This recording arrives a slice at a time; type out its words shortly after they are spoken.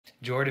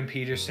Jordan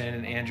Peterson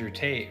and Andrew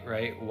Tate,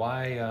 right?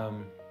 Why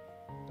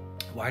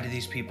do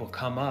these people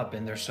come up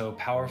and they're so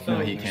powerful? No,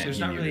 he can't. There's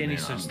not really any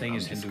such thing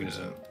as just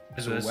Hinduism.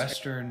 As So a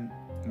Western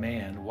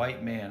man,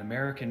 white man,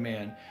 American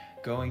man,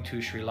 going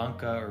to Sri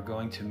Lanka or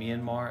going to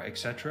Myanmar,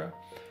 etc.,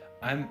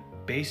 I'm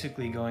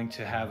basically going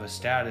to have a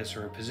status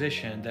or a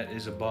position that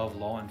is above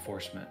law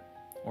enforcement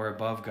or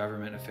above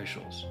government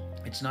officials.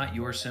 It's not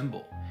your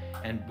symbol,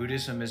 and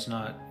Buddhism is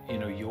not,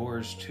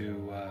 yours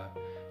to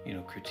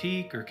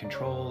critique or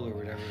control or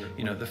whatever.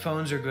 The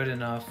phones are good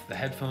enough, the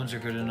headphones are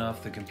good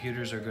enough, the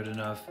computers are good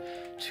enough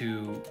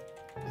to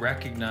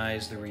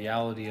recognize the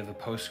reality of a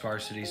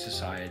post-scarcity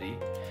society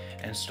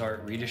and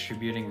start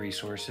redistributing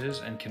resources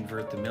and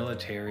convert the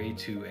military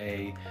to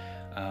a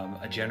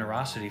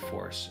generosity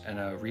force and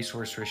a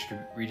resource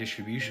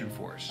redistribution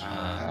force.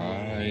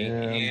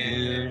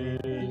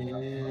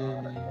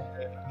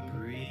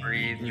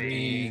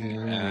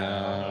 Breathing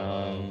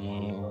out.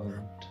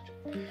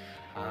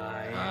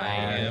 I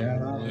am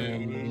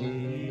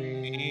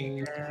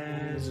blooming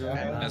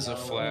as a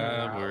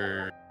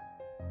flower.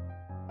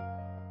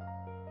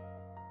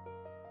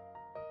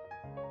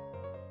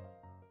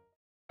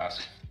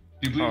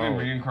 Do you believe in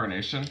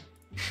reincarnation?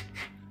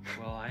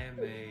 Well, I am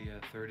a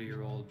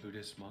 30-year-old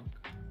Buddhist monk.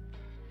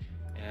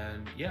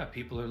 And yeah,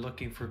 people are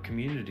looking for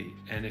community.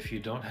 And if you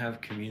don't have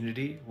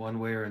community one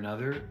way or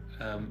another,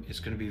 it's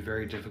going to be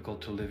very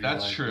difficult to live your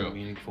life in a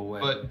meaningful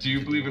way. But do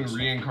you believe in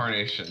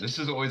reincarnation? This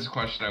is always a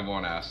question I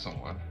want to ask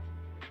someone.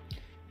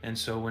 And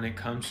so when it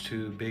comes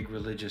to big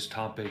religious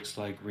topics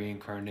like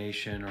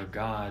reincarnation or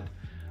God,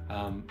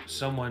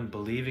 someone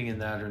believing in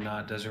that or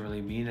not doesn't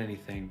really mean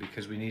anything,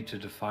 because we need to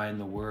define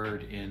the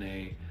word in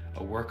a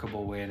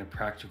workable way, in a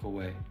practical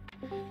way.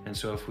 And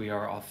so if we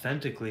are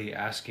authentically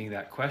asking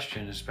that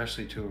question,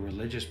 especially to a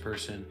religious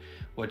person,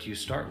 what you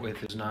start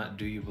with is not,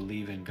 do you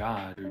believe in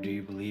God or do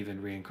you believe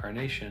in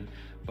reincarnation,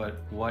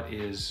 but what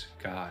is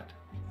God?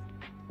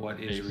 What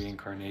is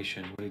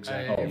reincarnation? What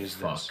exactly is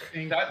this?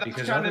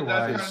 Because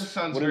otherwise, that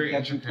sounds very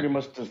intricate. Pretty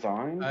much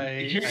design.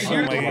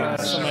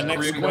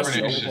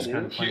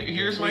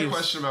 Here's my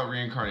question about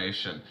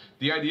reincarnation.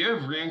 The idea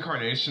of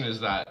reincarnation is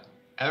that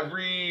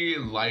every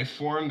life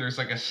form, there's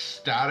like a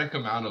static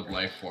amount of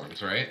life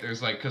forms, right?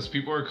 There's like, because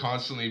people are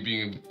constantly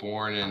being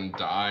born and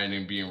dying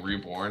and being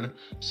reborn,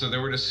 so they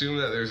would assume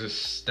that there's a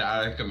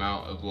static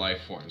amount of life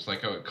forms,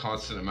 like a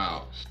constant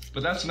amount.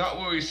 But that's not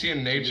what we see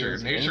in nature.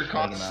 Nature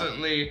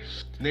constantly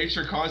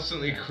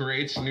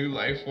creates new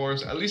life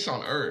forms, at least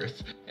on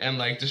Earth, and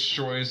like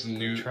destroys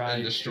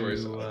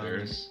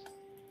others.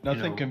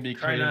 Nothing can be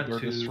created or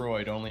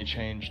destroyed, only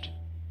changed.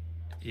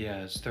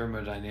 Yeah, it's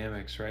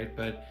thermodynamics, right?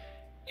 But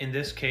in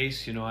this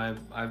case,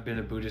 I've been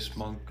a Buddhist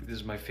monk. This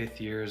is my 5th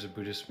year as a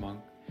Buddhist monk,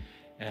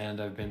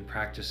 and I've been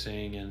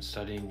practicing and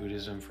studying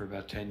Buddhism for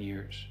about 10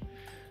 years.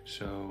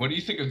 So what do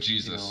you think of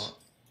Jesus?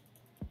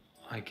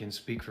 I can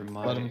speak from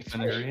my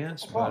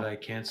experience, but I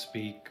can't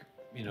speak,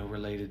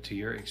 related to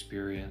your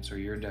experience or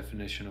your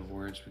definition of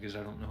words, because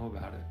I don't know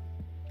about it.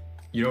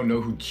 You don't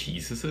know who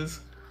Jesus is?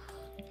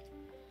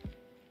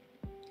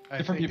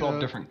 Different people have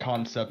different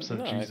concepts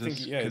of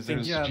Jesus. Jesus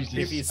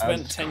if you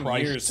spent 10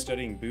 years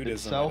studying Buddhism,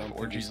 itself,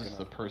 or Jesus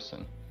the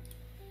person.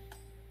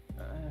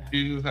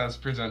 Jesus as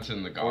presented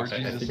in the gospel. Or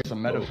Jesus is a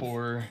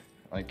metaphor.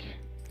 Like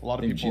a lot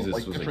of people, Jesus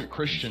like different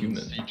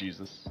Christians see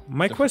Jesus.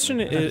 My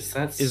question is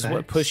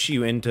what pushed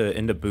you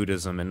into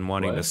Buddhism and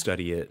wanting to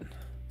study it?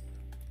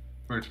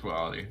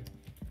 Spirituality.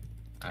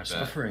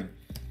 Suffering.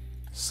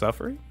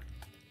 Suffering?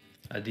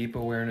 A deep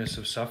awareness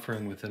of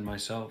suffering within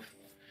myself.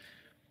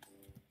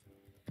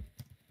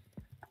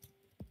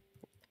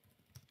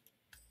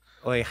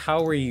 Like,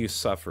 how were you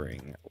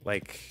suffering?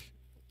 Like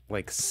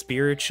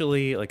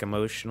spiritually, like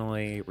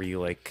emotionally? Were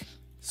you like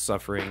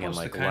suffering in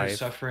like the kind life? Of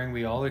suffering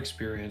we all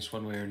experience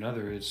one way or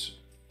another. It's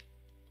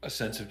a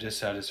sense of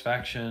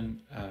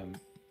dissatisfaction, a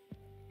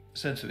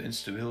sense of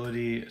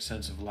instability, a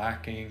sense of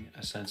lacking,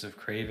 a sense of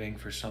craving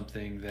for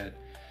something that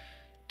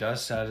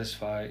does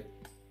satisfy.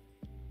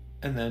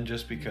 And then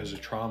just because of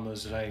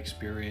traumas that I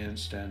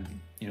experienced and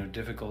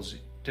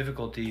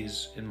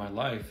difficulties in my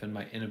life and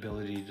my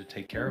inability to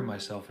take care of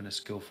myself in a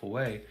skillful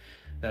way,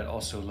 that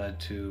also led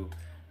to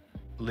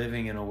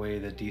living in a way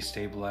that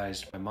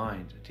destabilized my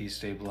mind,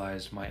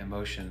 destabilized my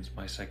emotions,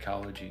 my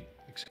psychology,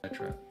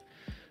 etc.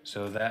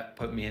 So that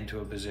put me into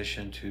a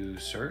position to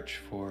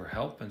search for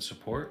help and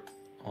support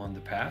on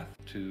the path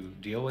to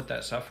deal with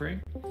that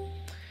suffering.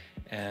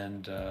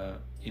 And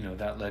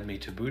that led me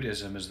to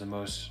Buddhism as the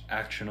most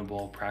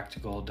actionable,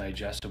 practical,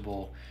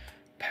 digestible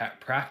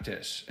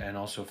practice and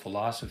also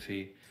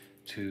philosophy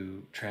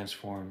to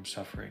transform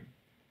suffering,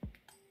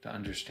 to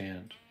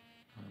understand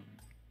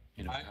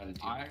how to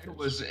deal I with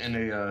was in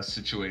a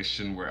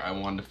situation where I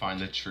wanted to find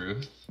the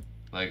truth,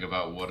 like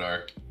about what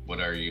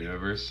our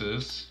universe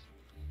is.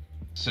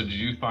 So did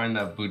you find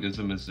that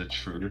Buddhism is the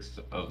truth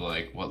of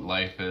like what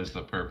life is,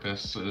 the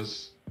purpose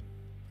is?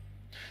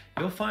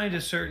 You'll find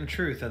a certain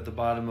truth at the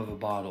bottom of a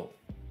bottle,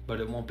 but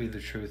it won't be the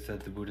truth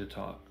that the Buddha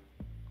taught.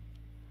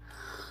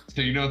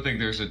 So you don't think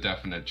there's a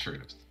definite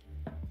truth?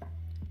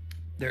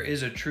 there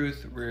is a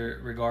truth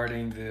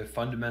regarding the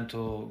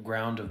fundamental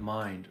ground of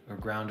mind or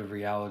ground of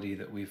reality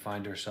that we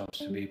find ourselves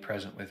to be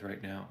present with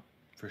right now,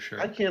 for sure.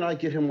 Why can't I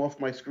get him off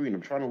my screen? I'm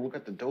trying to look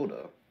at the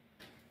Dota.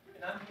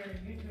 And I'm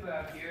getting you two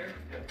out here.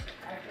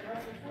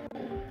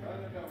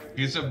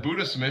 He's a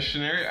Buddhist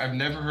missionary? I've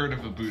never heard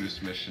of a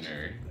Buddhist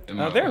missionary.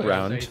 No, they're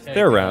around.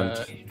 They're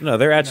around. No,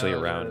 they're actually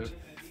around.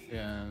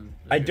 Yeah.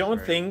 I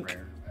don't think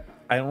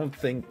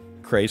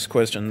Christ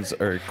questions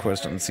are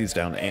questions he's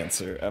down to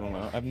answer. I don't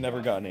know. I've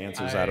never gotten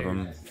answers out of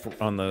him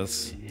on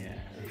those.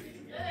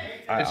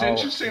 It's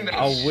interesting that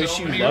I'll wish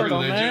so you many luck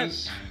on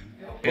religions.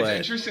 that, It's but-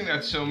 interesting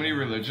that so many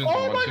religions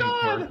want to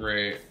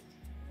incorporate.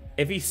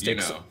 If he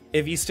sticks, You know.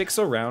 if he sticks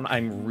around,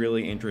 I'm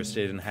really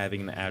interested in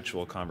having an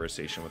actual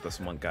conversation with this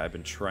monk guy. I've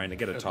been trying to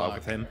get a talk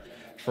with him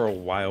for a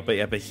while, but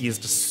he's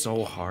just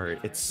so hard.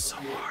 It's so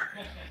hard.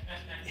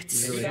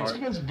 It's really It's hard.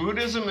 because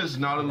Buddhism is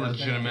not a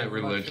legitimate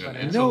religion.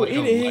 It's No, like it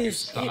a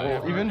is.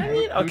 lifestyle. Even I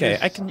mean, okay,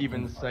 Buddhists I can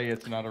even say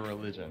it's not a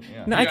religion.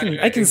 Yeah. No, I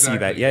can see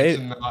that. Yeah,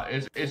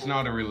 it's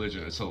not a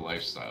religion. It's a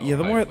lifestyle. yeah.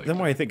 The I like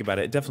more it. I think about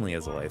it, it definitely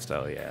is a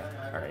lifestyle. Yeah.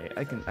 All right,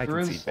 I There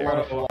can see is a lot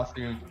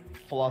there. of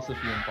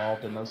philosophy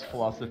involved, and those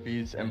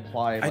philosophies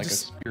imply like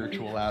just- a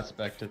spiritual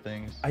aspect to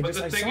things. I But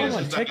saw the thing him is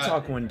on that-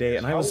 TikTok one day,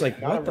 and I was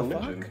like, Not a what the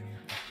religion. fuck?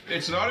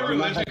 It's not a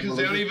religion because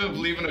they don't even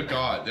believe in a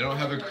god. They don't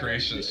have a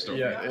creation story.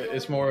 Yeah,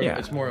 it's more. Yeah.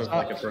 It's more of It's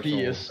like a not personal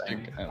theistic,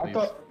 thing. at I least.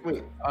 thought,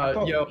 wait, I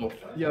thought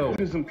Yo,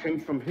 Buddhism came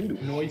from Hindu.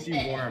 noisy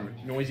worm.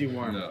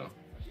 No.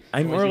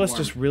 I'm more or Noisy less worm.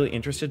 just really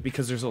interested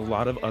because there's a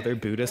lot of other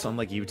Buddhists on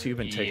like YouTube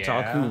and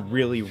TikTok Yeah. who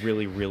really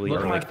Look are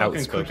at my like fucking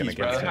outspoken cookies,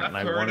 bro. against it, I've and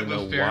I heard want to of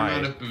know a fair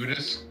amount why. of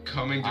Buddhists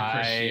coming to I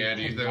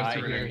Christianity though cannot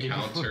through hear an you.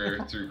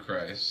 encounter through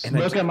Christ. And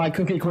I Look at my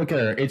cookie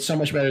clicker. It's so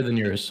much better than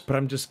yours. But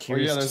I'm just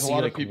curious to there's a see lot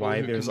of like people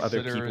why who there's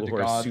other consider people the who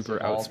are gods super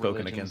of all outspoken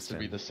religions against to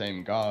be him. the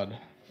same god.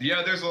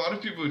 Yeah, there's a lot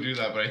of people who do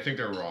that, but I think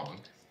they're wrong.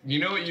 You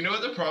know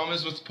what the problem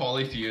is with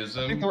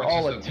polytheism? I think they're which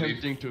all is the belief-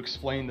 attempting to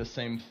explain the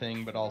same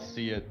thing, but all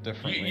see it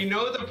differently. You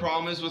know what the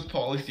problem is with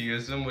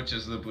polytheism, which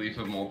is the belief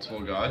of multiple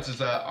gods, is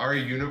that our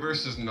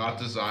universe is not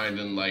designed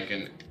in like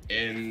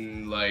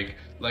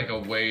a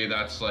way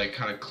that's like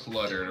kind of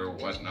cluttered or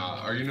whatnot.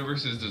 Our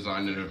universe is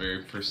designed in a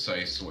very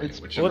precise way,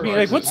 which Well, I mean,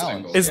 like, implies a what's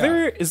single is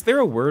God. there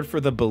a word for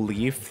the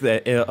belief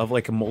that of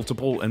like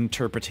multiple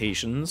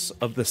interpretations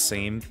of the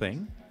same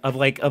thing? Of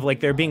like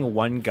there being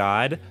one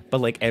God,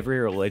 but like every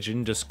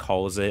religion just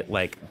calls it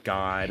like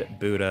God,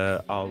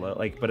 Buddha, Allah,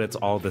 like, but it's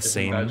all the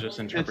same. That just It's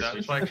interpretation.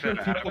 just like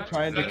different that people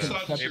trying to That's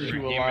not true.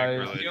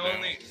 conceptualize The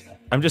only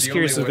I'm just the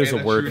curious only if there's way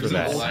a that word truth for is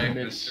that. life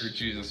is through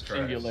Jesus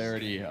Christ.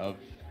 singularity of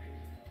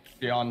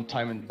beyond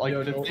time and like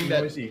Yo, the no- thing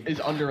that noisy.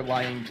 is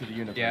underlying to the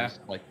universe, Yeah.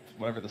 like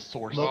whatever the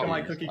source. Look at is,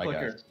 my cookie I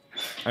clicker. guess.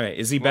 All right,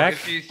 is he Well, back?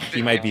 if you He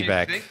think- might if be you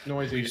back. think-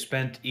 Noisy. We've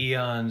spent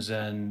eons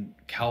and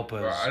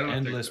kalpas, Well, I don't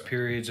think endless so.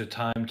 periods of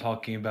time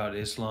talking about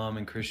Islam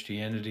and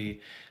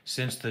Christianity.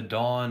 Since the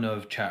dawn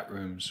of chat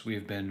rooms,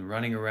 we've been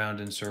running around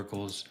in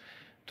circles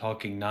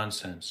talking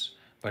nonsense.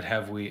 But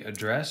have we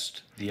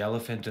addressed the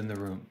elephant in the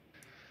room?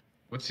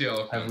 What's the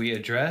elephant? Have we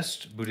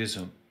addressed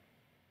Buddhism?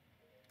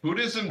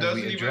 Buddhism have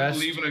doesn't we even addressed-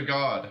 believe in a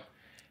god.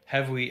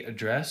 Have we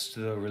addressed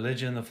the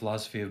religion, the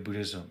philosophy of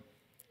Buddhism?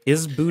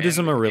 Is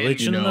Buddhism a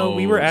religion you though?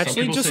 We were know, some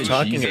actually people just say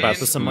talking Jesus about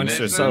this amongst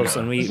Buddhism. ourselves,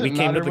 and we Does it came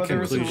to matter the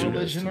whether it's a conclusion.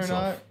 religion or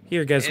not?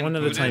 Here, guys, In one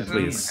at a time,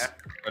 Buddhism, please.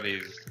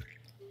 Everybody's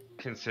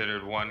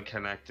considered one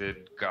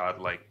connected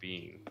godlike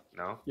being.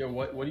 No. Yo,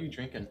 what are you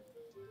drinking?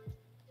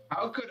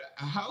 How could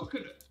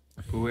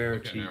Puer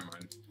okay, tea. never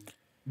mind.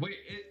 Wait,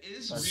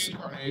 is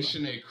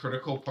reincarnation a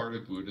critical part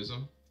of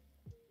Buddhism?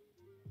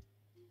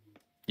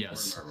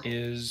 Yes. Or am I wrong?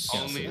 Is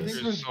Only I think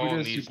your there's soul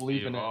Buddhists who needs to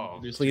believe in it.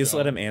 evolve. Buddhists Please who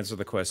let don't. him answer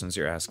the questions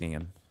you're asking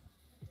him.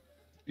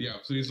 Yeah,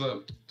 please let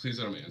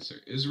him answer.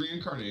 Is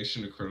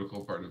reincarnation a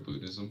critical part of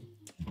Buddhism?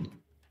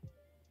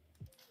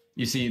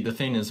 You see, the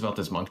thing is about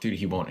this monk dude,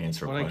 he won't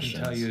answer what I questions.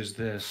 can tell you is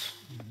this.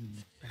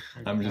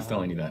 I'm just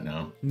telling you that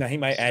now. No, he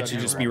might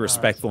actually just be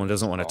respectful and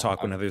doesn't want to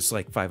talk when there's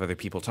like 5 other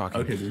people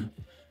talking. Okay, dude.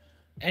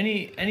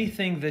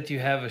 Anything that you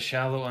have a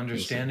shallow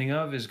understanding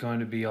of is going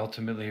to be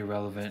ultimately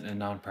irrelevant and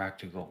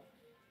non-practical.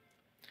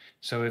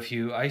 So if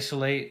you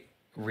isolate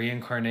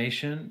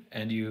reincarnation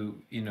and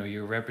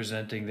you're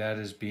representing that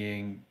as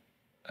being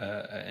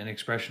an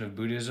expression of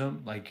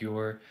Buddhism, like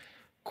you're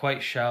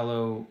quite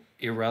shallow,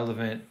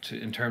 irrelevant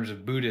in terms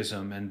of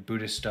Buddhism and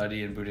Buddhist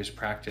study and Buddhist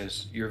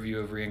practice, your view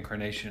of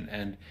reincarnation,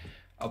 and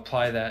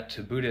apply that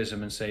to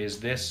Buddhism and say, is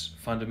this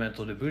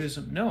fundamental to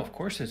Buddhism? No, of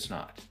course it's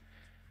not.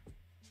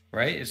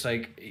 Right? It's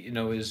like,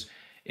 is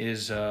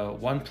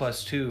 1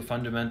 + 2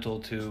 fundamental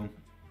to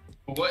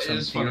What some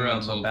is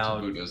theorem fundamental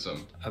to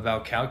Buddhism?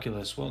 about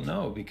calculus? Well,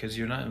 no, because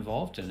you're not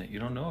involved in it. You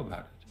don't know about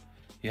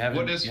it. You haven't.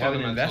 What is you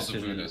haven't fundamental to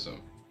invested in it.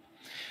 Buddhism?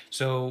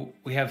 So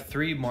we have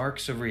 3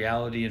 marks of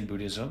reality in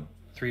Buddhism.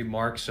 3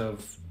 marks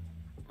of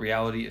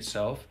reality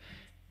itself: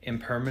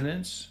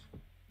 impermanence,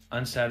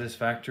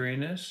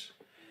 unsatisfactoriness,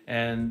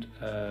 and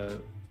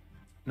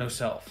no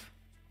self,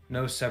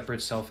 no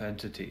separate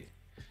self-entity.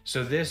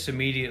 So this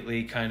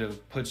immediately kind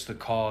of puts the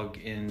cog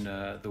in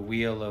the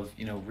wheel of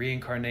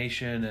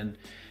reincarnation and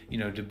you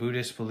know, do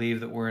Buddhists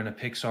believe that we're in a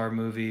Pixar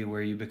movie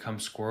where you become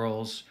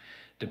squirrels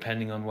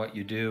depending on what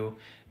you do?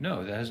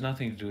 No, that has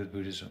nothing to do with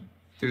Buddhism.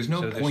 There's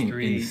no So point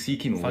three in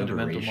seeking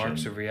fundamental liberation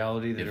marks of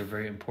reality that if are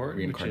very important,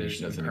 which is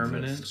reincarnation doesn't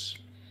impermanence, exist.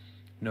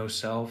 no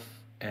self,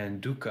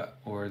 and dukkha,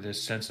 or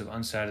this sense of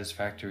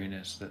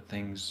unsatisfactoriness, that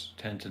things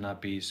tend to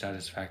not be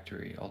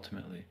satisfactory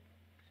ultimately.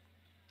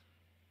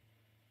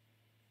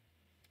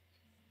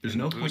 There's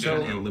no point to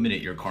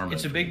eliminate your karma.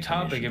 It's a if big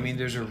topic. I reincarnation mean,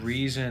 there's a doesn't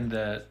reason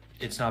that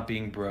it's not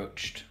being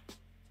broached.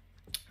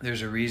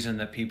 There's a reason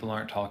that people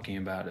aren't talking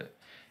about it.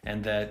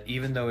 And that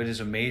even though it is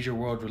a major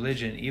world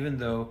religion, even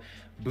though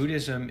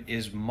Buddhism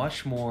is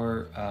much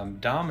more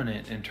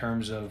dominant in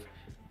terms of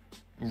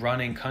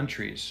running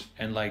countries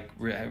and like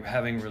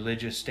having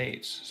religious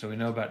states. So we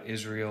know about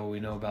Israel, we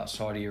know about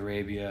Saudi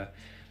Arabia,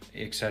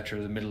 etc.,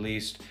 the Middle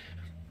East.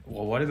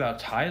 Well, what about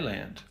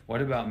Thailand?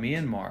 What about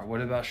Myanmar?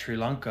 What about Sri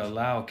Lanka,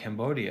 Laos,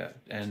 Cambodia,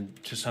 and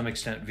to some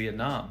extent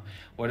Vietnam?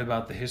 What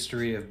about the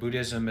history of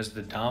Buddhism as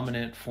the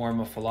dominant form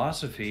of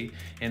philosophy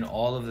in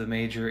all of the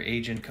major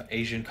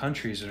Asian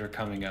countries that are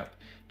coming up?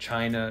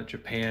 China,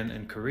 Japan,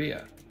 and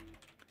Korea.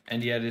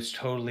 And yet it's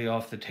totally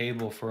off the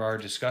table for our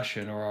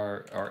discussion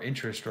or our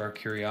interest or our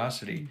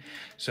curiosity.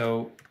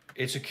 So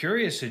it's a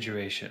curious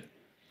situation,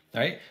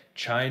 right?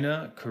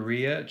 China,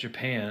 Korea,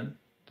 Japan,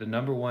 the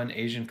number one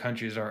Asian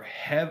countries, are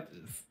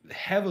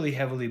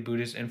heavily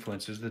Buddhist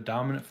influences, the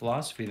dominant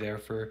philosophy there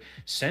for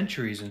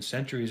centuries and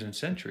centuries and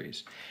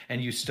centuries.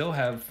 And you still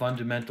have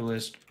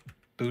fundamentalist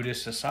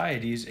Buddhist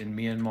societies in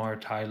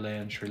Myanmar,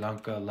 Thailand, Sri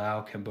Lanka,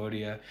 Laos,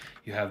 Cambodia.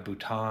 You have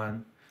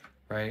Bhutan,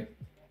 right?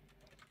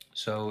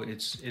 So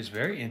it's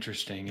very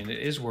interesting, and it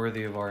is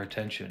worthy of our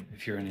attention.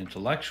 If you're an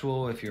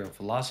intellectual, if you're a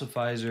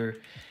philosophizer,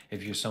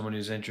 if you're someone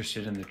who's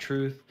interested in the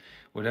truth,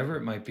 whatever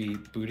it might be,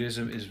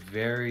 Buddhism is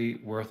very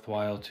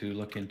worthwhile to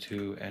look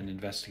into and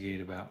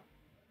investigate about.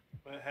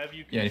 But have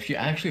you Yeah, if you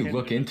actually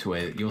look into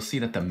it, you'll see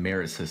that the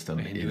merit system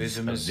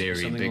Hinduism is a very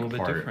something a little big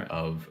bit part different.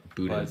 of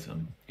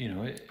Buddhism. But, you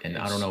know, and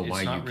I don't know why it's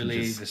you not can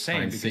really just the try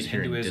same, and because sit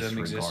here and Hinduism disregard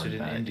existed in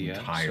that India.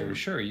 entire So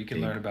sure, you can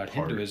big learn about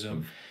part Hinduism,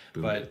 of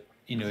Buddha. but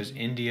you know, is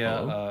India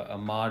a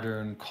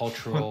modern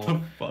cultural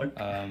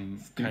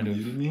kind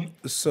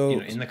of So you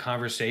know, in the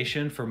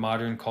conversation for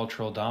modern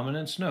cultural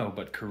dominance? No,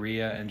 but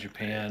Korea and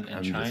Japan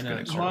and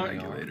China certainly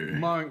are.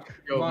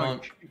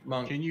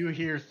 Monk, can you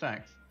hear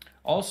sex?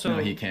 Also, No,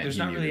 he can't. there's He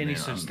not really muted any me.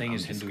 such I'm- thing I'm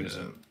as just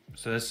Hinduism.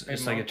 So that's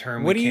it's like a Monk,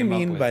 term. what do we you came up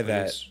mean with, by but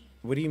that?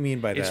 What do you mean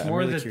by that? It's I'm more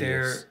really that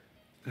curious.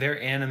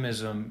 their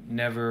animism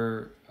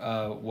never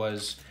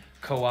was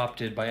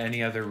co-opted by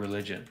any other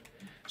religion.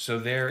 So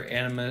their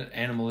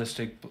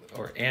animalistic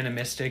or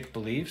animistic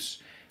beliefs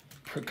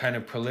kind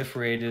of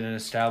proliferated and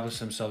established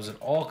themselves in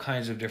all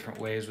kinds of different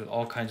ways with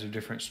all kinds of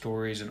different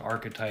stories and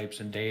archetypes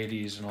and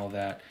deities and all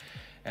that.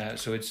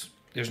 So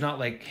there's not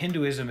like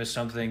Hinduism is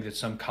something that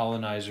some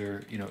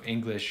colonizer, you know,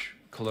 English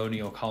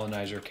colonial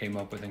colonizer came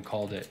up with and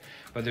called it.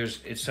 But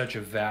it's such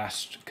a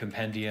vast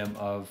compendium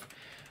of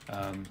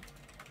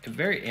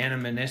very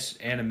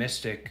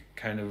animistic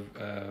kind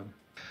of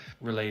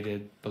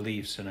related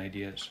beliefs and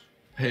ideas.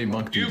 Hey,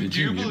 Monk, Do did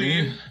you mute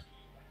believe? me?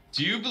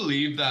 Do you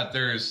believe that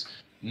there's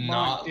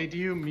not? Monk, did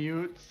you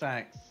mute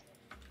sex?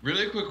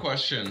 Really quick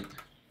question.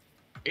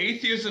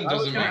 Atheism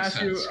doesn't make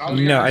sense.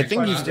 No, I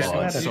think he's just-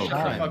 Oh, so shut the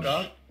fuck cringe.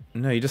 up.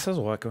 No, he just has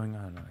a lot going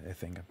on. I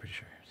think I'm pretty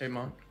sure. Hey,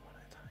 Monk.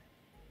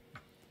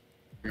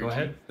 Go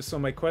ahead. So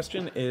my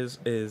question is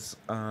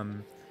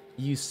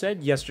you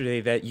said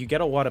yesterday that you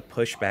get a lot of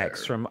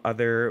pushbacks from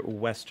other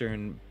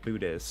Western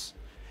Buddhists,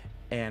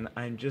 and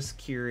I'm just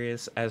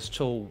curious as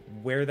to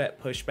where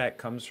that pushback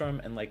comes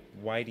from, and like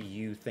why do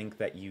you think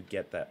that you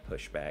get that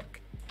pushback?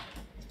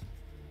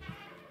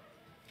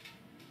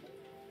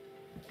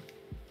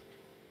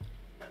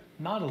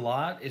 Not a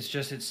lot. It's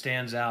just it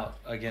stands out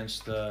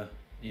against the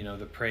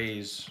the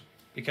praise,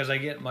 because I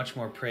get much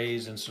more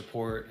praise and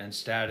support and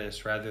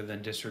status rather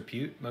than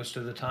disrepute most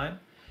of the time.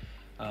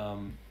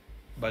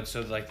 But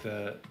so like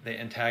the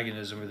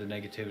antagonism or the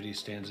negativity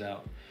stands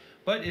out.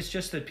 But it's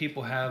just that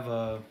people have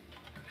a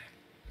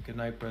good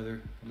night,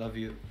 brother. Love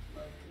you.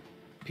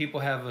 People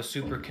have a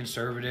super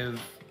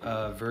conservative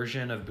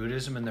version of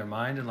Buddhism in their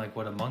mind and like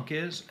what a monk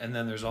is. And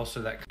then there's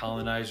also that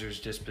colonizer's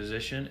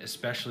disposition,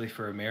 especially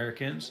for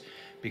Americans,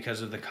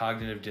 because of the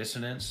cognitive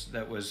dissonance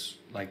that was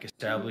like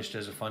established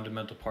as a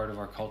fundamental part of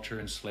our culture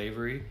and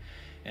slavery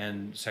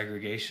and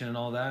segregation and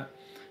all that.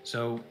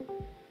 So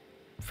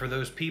for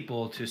those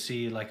people to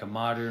see like a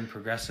modern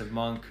progressive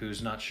monk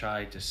who's not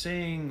shy to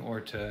sing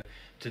or to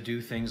do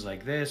things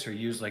like this or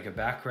use like a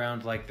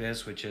background like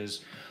this, which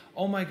is,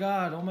 oh my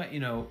God, oh my,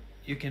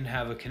 you can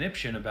have a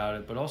conniption about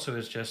it, but also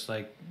it's just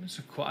like,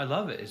 I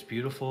love it. It's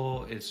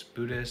beautiful. It's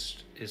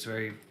Buddhist. It's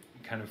very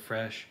kind of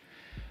fresh.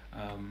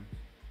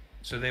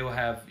 So they will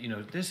have,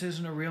 this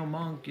isn't a real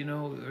monk,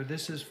 or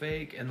this is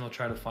fake, and they'll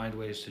try to find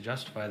ways to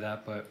justify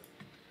that. But,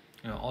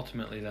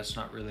 ultimately that's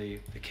not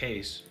really the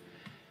case.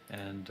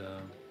 And,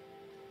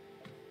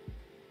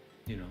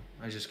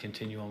 I just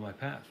continue on my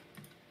path.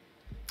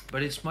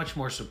 But it's much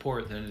more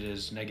support than it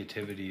is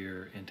negativity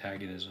or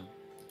antagonism.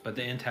 but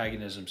the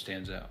antagonism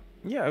stands out.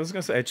 Yeah, I was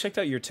gonna say I checked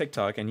out your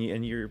TikTok and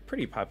you're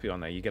pretty popular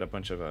on that. You get a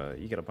bunch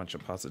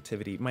of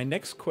positivity. My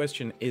next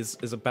question is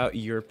about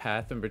your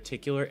path in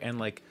particular, and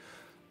like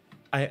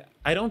I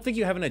don't think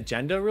you have an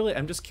agenda really.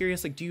 I'm just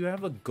curious, like, do you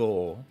have a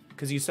goal?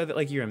 Because you said that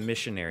like you're a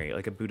missionary,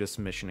 like a Buddhist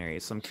missionary.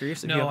 So I'm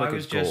curious if you have like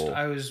a goal.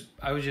 I was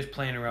just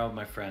playing around with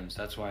my friends.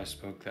 That's why I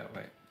spoke that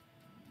way.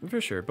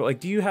 For sure, but like,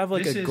 do you have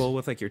like a goal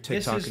with like your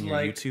TikTok and your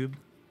like, YouTube?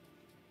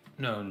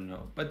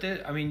 No. But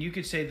I mean, you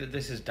could say that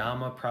this is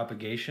Dhamma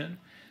propagation.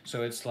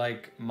 So it's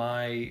like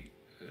I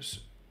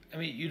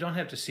mean, you don't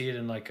have to see it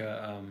in like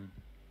a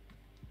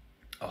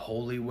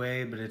holy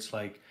way, but it's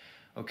like,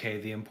 okay,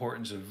 the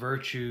importance of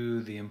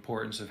virtue, the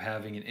importance of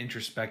having an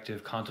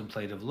introspective,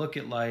 contemplative look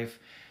at life,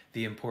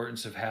 the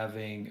importance of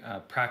having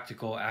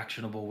practical,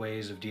 actionable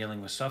ways of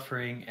dealing with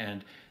suffering,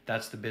 and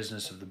that's the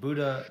business of the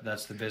Buddha,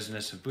 that's the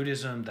business of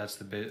Buddhism, that's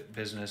the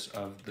business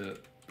of the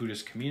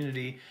Buddhist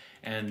community,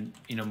 and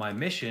my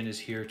mission is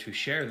here to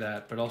share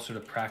that, but also to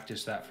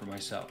practice that for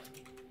myself.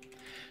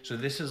 So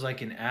this is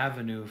like an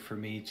avenue for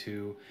me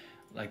to,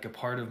 like a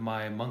part of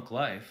my monk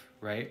life,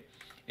 right,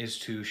 is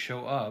to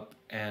show up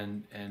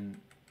and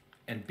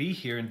be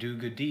here and do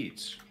good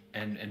deeds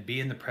and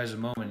be in the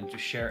present moment and to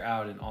share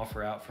out and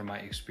offer out from my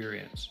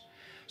experience.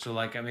 So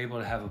like I'm able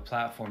to have a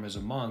platform as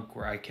a monk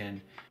where I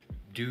can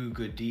do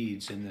good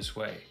deeds in this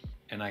way,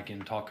 and I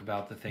can talk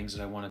about the things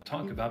that I want to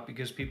talk about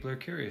because people are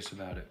curious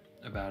about it,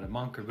 about a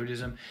monk or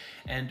Buddhism.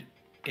 And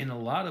in a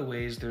lot of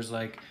ways there's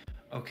like,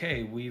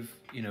 okay, we've,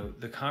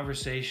 the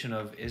conversation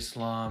of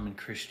Islam and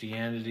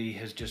Christianity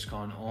has just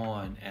gone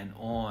on and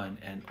on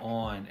and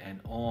on and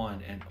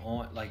on and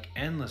on, like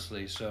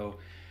endlessly. So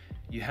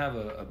you have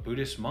a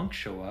Buddhist monk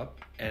show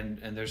up and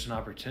there's an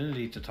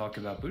opportunity to talk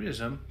about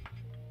Buddhism.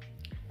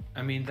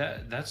 I mean,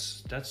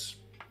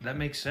 that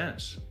makes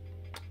sense.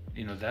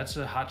 That's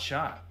a hot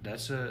shot.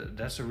 That's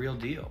a real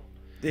deal.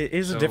 It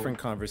is a different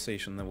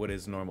conversation than what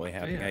is normally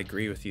happening. Yeah. I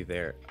agree with you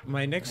there.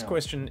 My next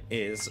question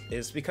is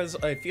because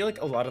I feel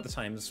like a lot of the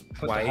times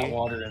Put the hot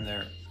water in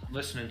there.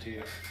 Listening to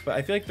you. But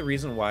I feel like the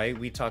reason why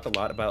we talk a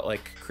lot about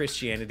like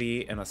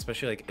Christianity and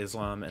especially like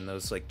Islam and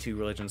those like two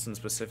religions in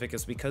specific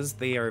is because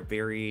they are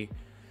very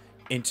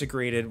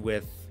integrated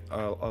with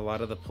a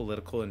lot of the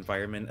political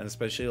environment, and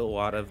especially a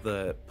lot of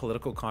the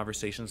political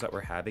conversations that we're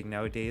having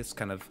nowadays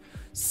kind of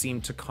seem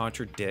to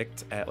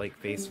contradict at like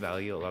face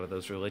value a lot of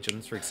those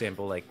religions. For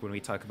example, like when we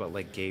talk about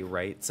like gay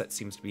rights, that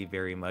seems to be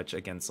very much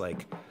against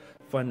like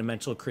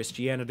fundamental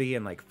Christianity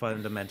and like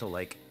fundamental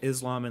like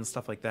Islam and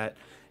stuff like that.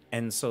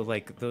 And so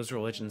like those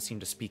religions seem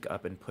to speak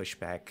up and push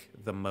back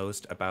the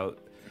most about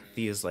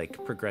these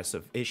like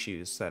progressive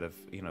issues that have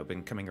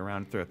been coming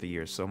around throughout the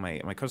years. So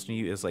my question to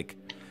you is like,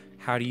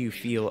 how do you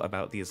feel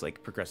about these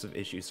like progressive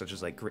issues such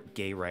as like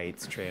gay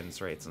rights,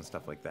 trans rights, and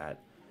stuff like that?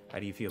 How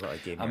do you feel about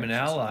like gay marriage? I'm an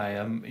ally.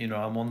 I'm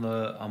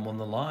on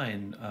the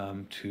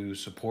line to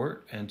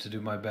support and to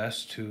do my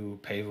best to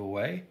pave a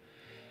way,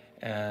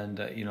 and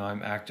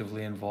I'm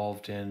actively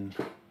involved in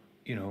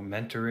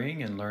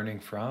mentoring and learning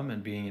from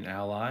and being an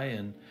ally,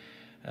 and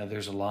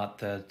there's a lot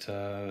that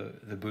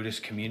the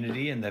Buddhist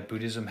community and that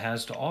Buddhism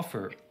has to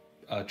offer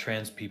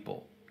trans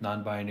people,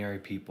 non-binary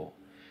people.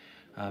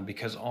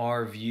 Because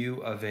our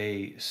view of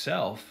a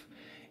self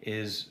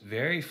is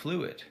very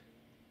fluid.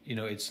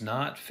 It's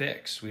not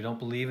fixed. We don't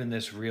believe in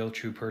this real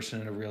true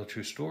person and a real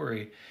true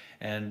story,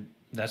 and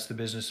that's the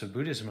business of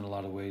Buddhism in a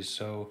lot of ways.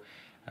 So,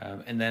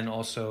 and then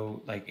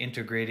also like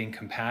integrating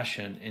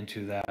compassion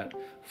into that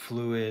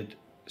fluid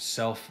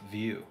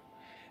self-view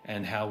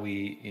and how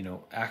we,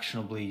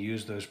 actionably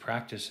use those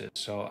practices.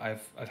 So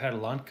I've had a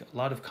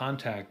lot of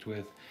contact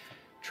with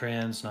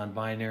trans,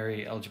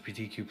 non-binary,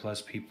 LGBTQ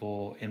plus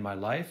people in my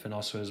life, and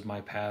also as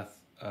my path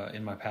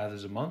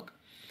as a monk.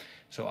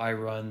 So I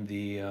run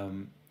the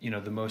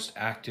the most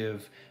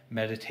active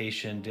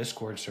meditation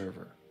Discord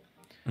server,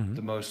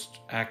 the most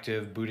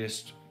active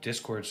Buddhist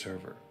Discord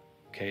server,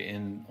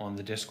 on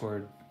the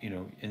Discord,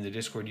 in the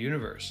Discord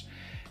universe,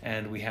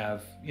 and we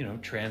have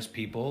trans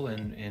people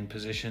in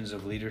positions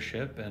of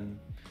leadership, and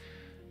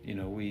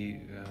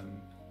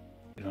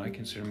I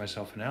consider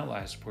myself an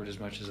ally. I support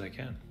as much as I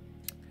can.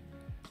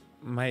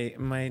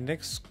 My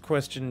next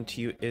question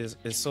to you is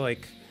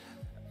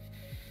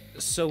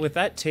so with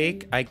that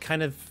take, I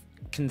kind of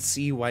can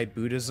see why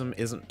Buddhism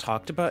isn't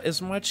talked about as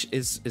much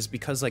is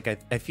because like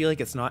I feel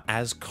like it's not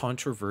as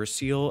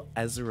controversial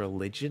as a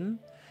religion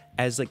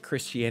as like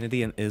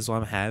Christianity and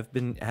Islam have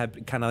kind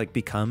of like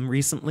become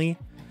recently.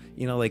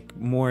 Like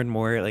more and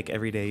more like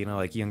every day,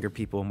 like younger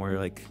people, more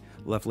like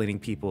left-leaning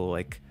people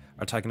like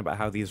are talking about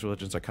how these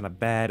religions are kind of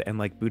bad, and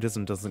like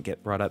Buddhism doesn't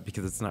get brought up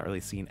because it's not really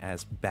seen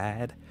as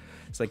bad.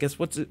 So I guess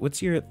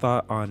what's your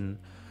thought on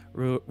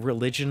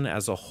religion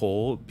as a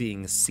whole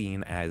being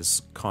seen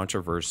as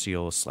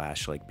controversial /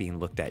 like being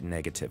looked at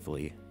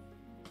negatively?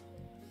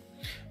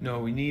 No,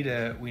 we need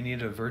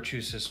a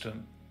virtue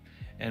system,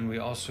 and we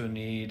also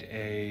need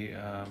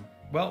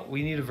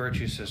we need a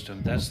virtue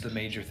system. That's the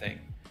major thing.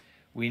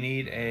 We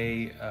need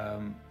a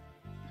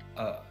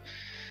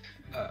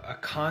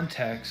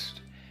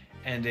context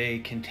and a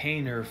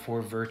container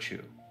for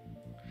virtue.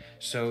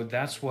 So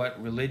that's what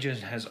religion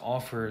has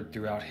offered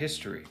throughout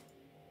history.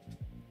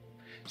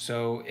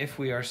 So if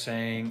we are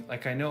saying,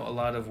 like, I know a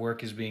lot of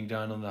work is being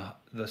done on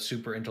the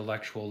super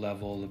intellectual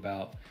level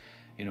about,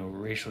 you know,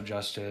 racial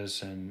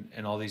justice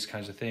and all these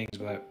kinds of things,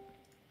 but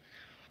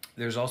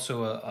there's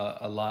also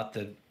a lot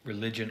that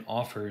religion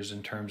offers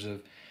in terms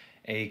of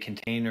a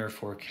container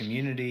for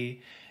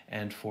community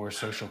and for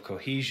social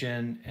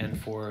cohesion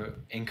and for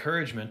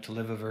encouragement to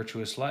live a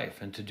virtuous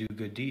life and to do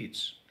good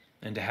deeds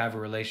and to have a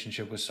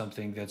relationship with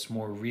something that's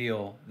more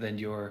real than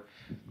your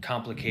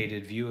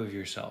complicated view of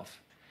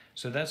yourself.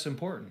 So that's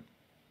important.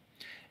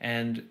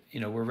 And, you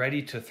know, we're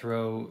ready to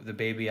throw the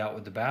baby out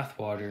with the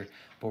bathwater,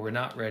 but we're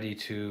not ready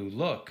to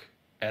look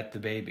at the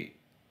baby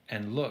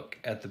and look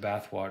at the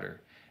bathwater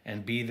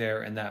and be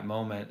there in that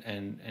moment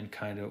and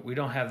kind of, we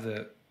don't have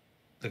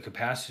the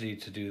capacity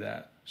to do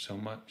that so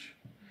much.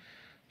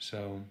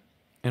 So.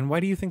 And why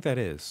do you think that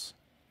is?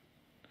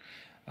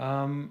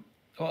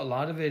 Well, a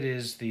lot of it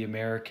is the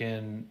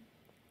American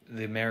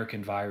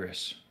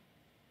virus.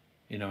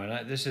 You know,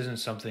 and this isn't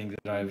something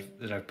that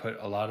I've put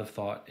a lot of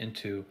thought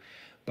into,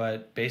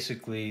 but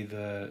basically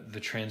the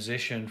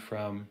transition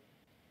from,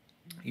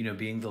 you know,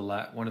 being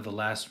one of the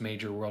last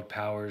major world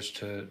powers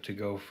to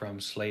go from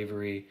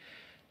slavery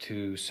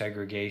to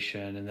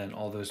segregation, and then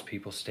all those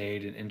people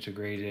stayed and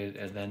integrated,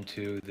 and then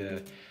to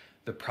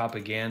the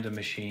propaganda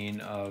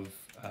machine of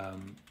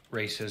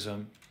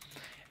racism,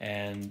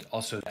 and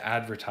also the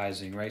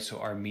advertising, right? So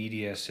our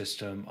media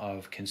system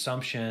of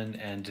consumption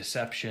and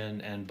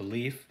deception and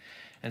belief.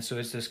 And so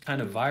it's this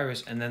kind of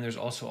virus. And then there's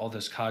also all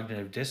this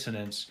cognitive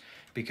dissonance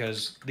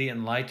because the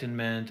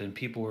Enlightenment and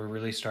people were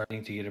really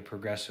starting to get a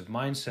progressive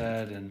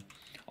mindset, and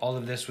all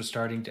of this was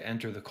starting to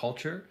enter the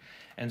culture.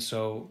 And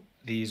so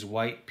these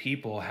white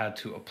people had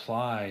to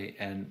apply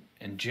and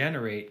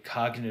generate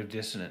cognitive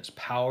dissonance,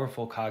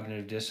 powerful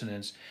cognitive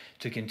dissonance,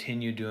 to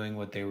continue doing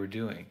what they were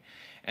doing.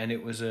 And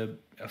it was a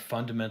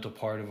fundamental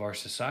part of our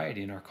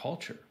society and our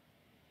culture.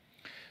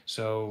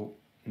 So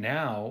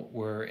now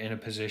we're in a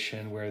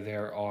position where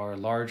there are a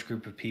large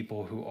group of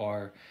people who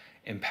are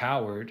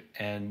empowered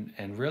and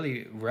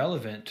really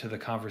relevant to the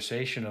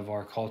conversation of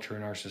our culture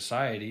and our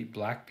society,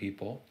 Black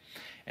people.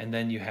 And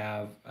then you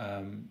have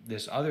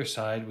this other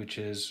side, which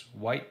is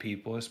white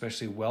people,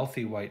 especially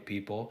wealthy white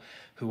people,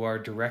 who are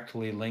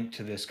directly linked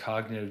to this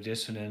cognitive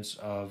dissonance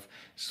of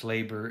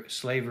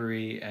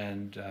slavery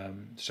and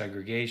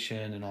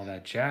segregation and all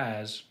that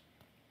jazz,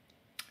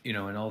 you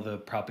know, and all the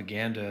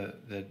propaganda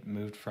that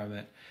moved from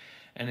it.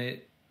 And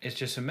it's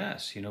just a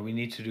mess. You know, we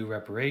need to do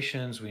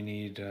reparations. We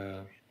need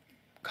a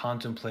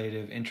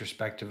contemplative,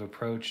 introspective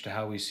approach to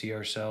how we see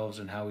ourselves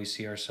and how we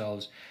see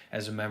ourselves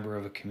as a member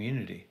of a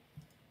community.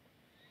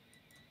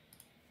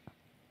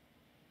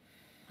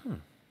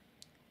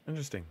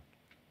 Interesting.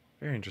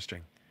 Very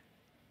interesting.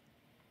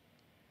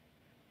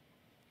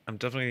 I'm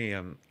definitely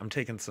I'm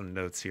taking some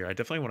notes here. I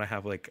definitely want to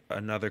have like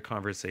another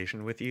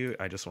conversation with you.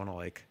 I just want to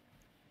like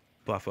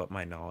buff up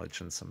my knowledge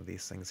in some of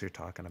these things you're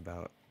talking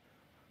about.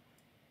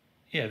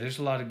 Yeah, there's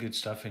a lot of good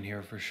stuff in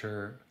here for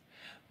sure.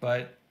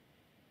 But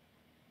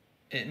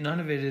none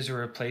of it is a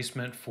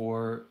replacement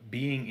for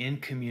being in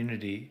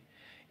community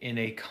in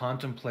a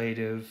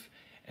contemplative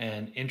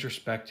and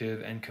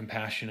introspective and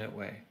compassionate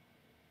way.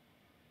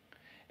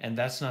 And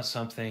that's not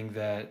something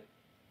that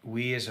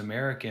we as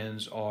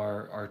Americans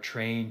are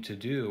trained to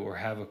do or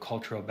have a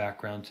cultural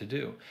background to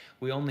do.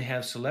 We only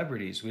have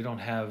celebrities. We don't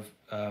have,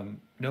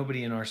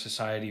 nobody in our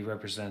society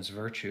represents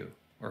virtue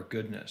or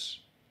goodness.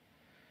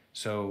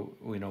 So,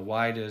 you know,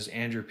 why does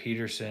Andrew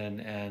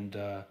Peterson and,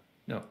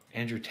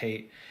 Andrew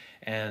Tate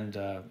and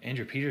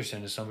Andrew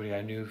Peterson is somebody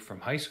I knew from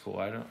high school.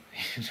 I don't,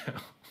 you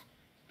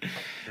know.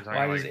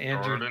 Why does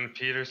Andrew... Jordan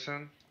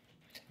Peterson?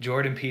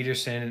 Jordan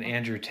Peterson and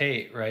Andrew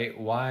Tate, right?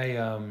 Why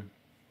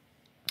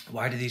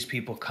do these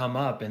people come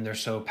up and they're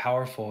so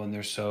powerful and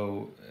they're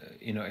so,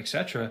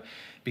 etc.?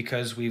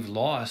 Because we've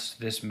lost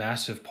this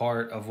massive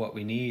part of what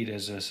we need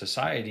as a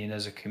society and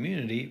as a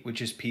community,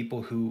 which is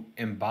people who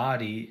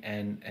embody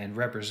and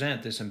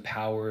represent this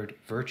empowered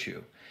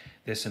virtue,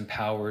 this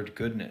empowered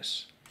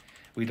goodness.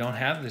 We don't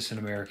have this in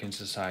American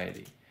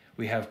society.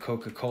 We have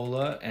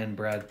Coca-Cola and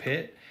Brad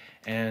Pitt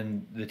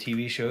and the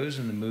TV shows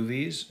and the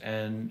movies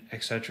and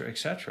et cetera, et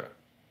cetera.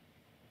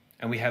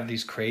 And we have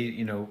these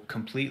crazy,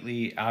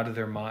 completely out of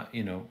their mind,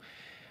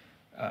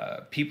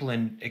 people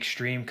in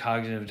extreme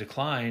cognitive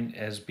decline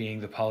as being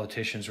the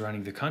politicians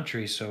running the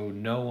country. So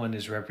no one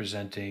is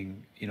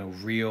representing,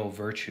 real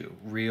virtue,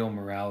 real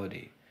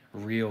morality,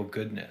 real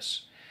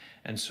goodness.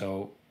 And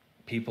so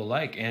people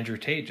like Andrew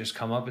Tate just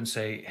come up and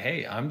say,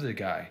 hey, I'm the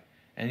guy.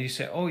 And you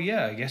say, oh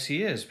yeah, I guess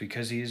he is,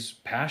 because he's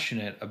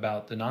passionate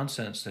about the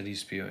nonsense that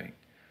he's spewing.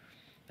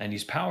 And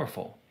he's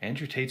powerful.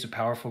 Andrew Tate's a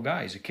powerful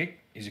guy. He's a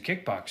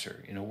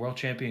kickboxer, world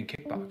champion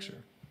kickboxer.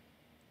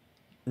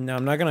 No,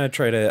 I'm not gonna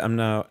try to. I'm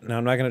not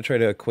gonna try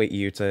to equate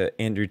you to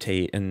Andrew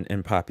Tate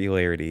in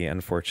popularity.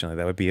 Unfortunately,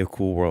 that would be a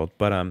cool world.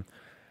 But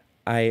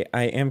I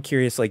am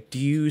curious. Like, do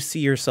you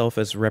see yourself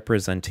as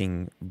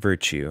representing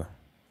virtue?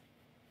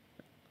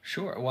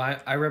 Sure. Well,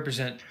 I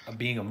represent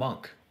being a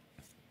monk.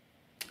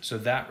 So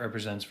that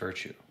represents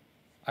virtue.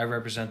 I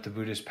represent the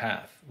Buddhist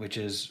path, which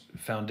is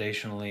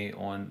foundationally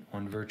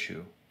on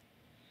virtue,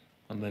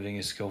 on living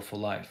a skillful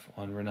life,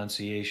 on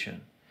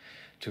renunciation,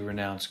 to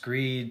renounce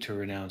greed, to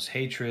renounce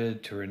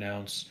hatred, to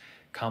renounce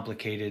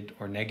complicated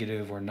or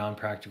negative or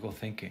non-practical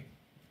thinking.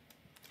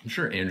 I'm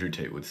sure Andrew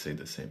Tate would say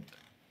the same thing.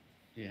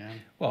 Yeah.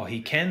 Well,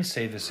 he can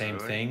say the same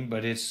thing,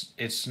 but it's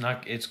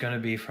going to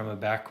be from a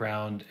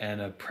background and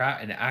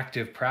an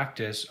active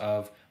practice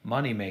of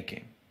money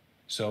making.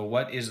 So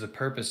what is the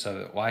purpose of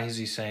it? Why is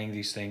he saying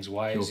these things?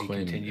 Why is he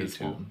continue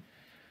to?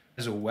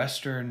 As a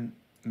Western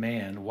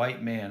man,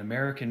 white man,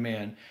 American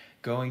man,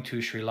 going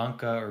to Sri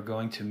Lanka or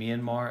going to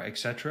Myanmar,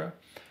 etc.,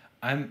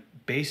 I'm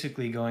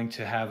basically going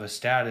to have a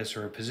status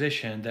or a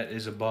position that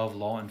is above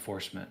law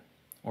enforcement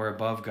or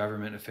above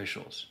government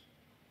officials.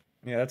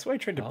 Yeah, that's why I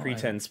tried to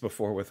pretense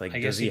before with like,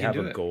 does he have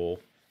a goal?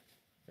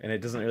 And it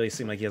doesn't really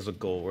seem like he has a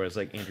goal, whereas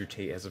like Andrew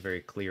Tate has a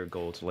very clear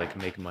goal to like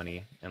make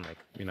money and like,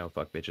 you know,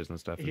 fuck bitches and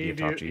stuff and be a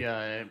top G.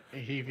 Yeah,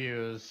 he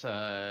views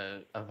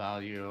a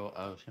value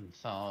of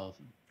himself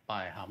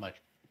by how much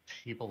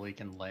people he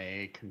can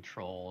lay,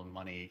 control, and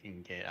money he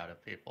can get out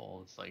of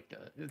people. It's like,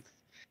 it's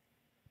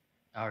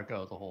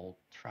ergo the whole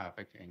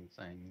trafficking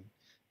thing.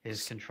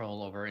 His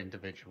control over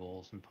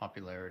individuals and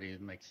popularity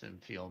makes him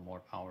feel more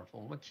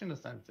powerful, which in a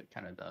sense it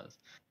kind of does.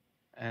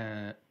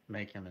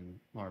 Make him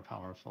more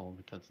powerful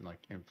because like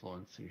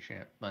influencing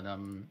shit. But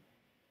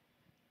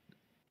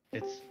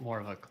it's more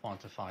of a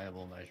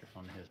quantifiable measure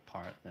on his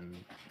part than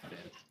it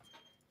is.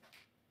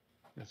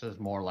 This is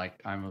more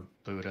like I'm a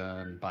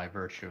Buddha, and by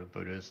virtue of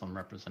Buddhism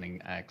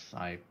representing X,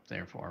 I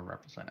therefore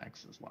represent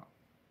X as well.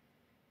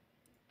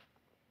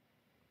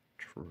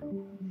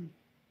 True.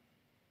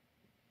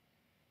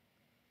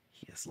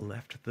 He has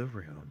left the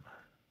room.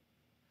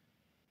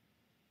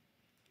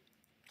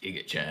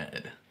 Giga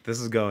Chad. This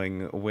is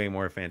going way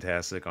more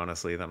fantastic,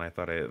 honestly, than I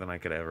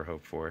could ever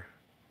hope for.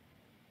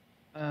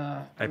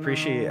 I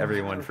appreciate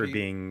everyone for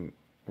being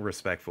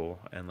respectful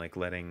and like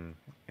letting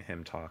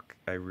him talk.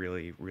 I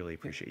really, really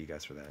appreciate you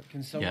guys for that.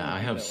 Yeah, I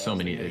have so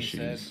many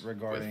issues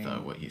with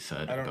what he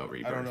said about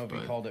rebirth. I don't know if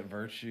he called it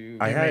virtue.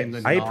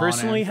 I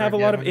personally have a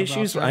lot of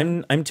issues.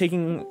 I'm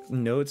taking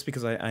notes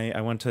because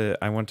I want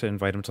to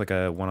invite him to like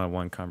a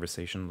one-on-one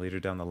conversation later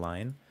down the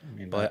line.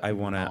 But I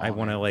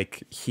wanna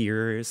like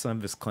hear some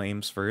of his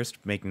claims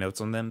first, make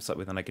notes on them, so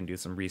that then I can do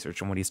some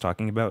research on what he's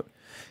talking about.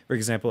 For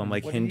example, I'm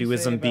like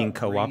Hinduism being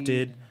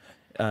co-opted.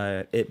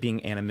 It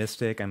being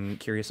animistic. I'm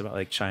curious about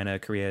like China,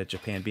 Korea,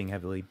 Japan being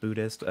heavily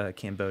Buddhist.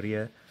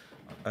 Cambodia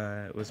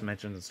was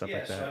mentioned and stuff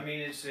like that. So I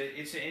mean, it's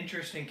an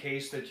interesting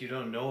case that you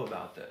don't know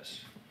about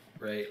this,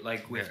 right?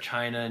 Like with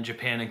China and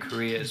Japan and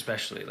Korea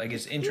especially. Like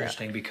it's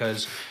interesting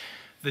because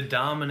the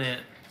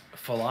dominant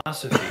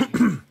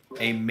philosophy,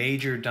 a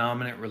major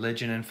dominant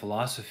religion and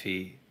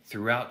philosophy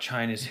throughout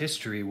China's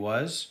history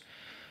was,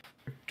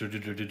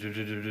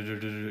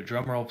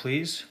 drum roll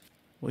please.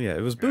 Well, yeah,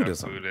 it was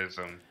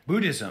Buddhism.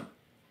 Buddhism.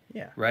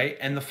 Yeah. Right?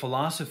 And the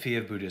philosophy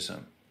of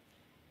Buddhism.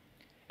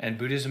 And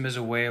Buddhism is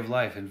a way of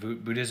life. And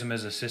Buddhism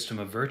as a system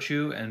of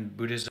virtue. And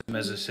Buddhism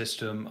as a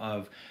system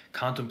of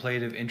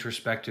contemplative,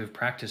 introspective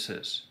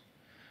practices.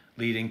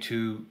 Leading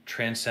to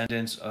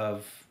transcendence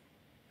of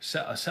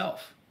a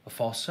self. A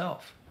false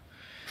self.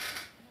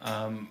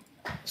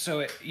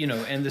 So, you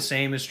know, and the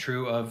same is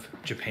true of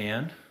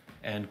Japan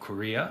and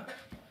Korea.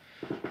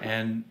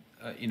 And,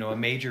 you know, a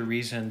major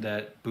reason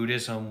that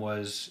Buddhism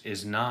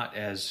is not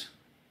as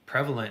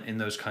prevalent in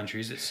those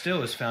countries, it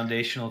still is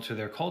foundational to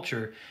their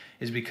culture,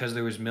 is because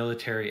there was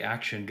military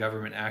action,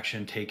 government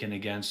action taken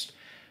against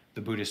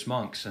the Buddhist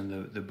monks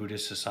and the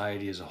Buddhist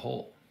society as a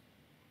whole,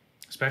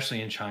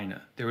 especially in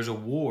China. There was a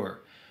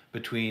war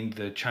between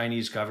the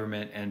Chinese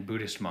government and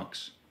Buddhist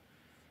monks.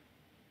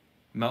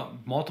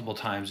 Multiple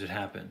times it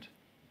happened.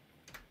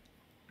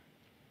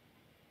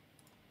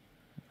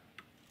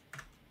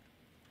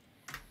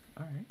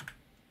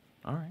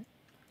 All right.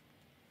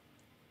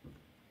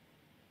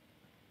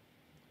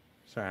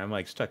 Sorry, I'm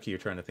like stuck here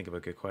trying to think of a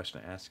good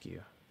question to ask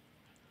you.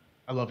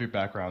 I love your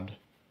background.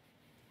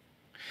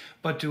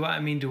 But do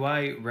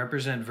I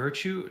represent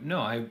virtue? No,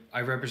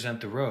 I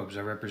represent the robes.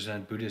 I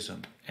represent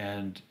Buddhism.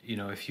 And, you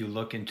know, if you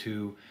look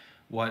into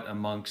what a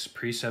monk's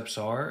precepts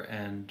are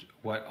and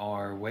what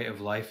our way of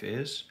life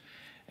is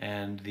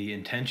and the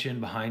intention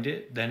behind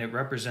it, then it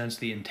represents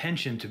the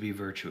intention to be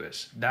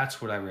virtuous.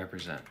 That's what I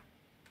represent.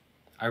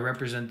 I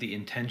represent the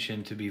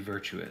intention to be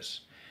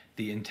virtuous,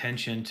 the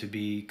intention to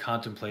be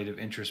contemplative,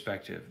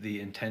 introspective, the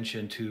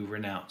intention to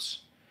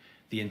renounce,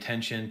 the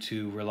intention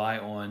to rely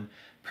on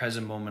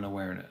present moment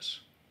awareness.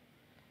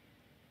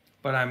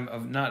 But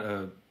I'm not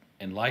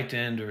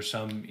enlightened or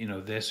some, you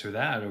know, this or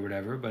that or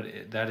whatever, but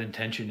that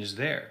intention is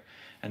there.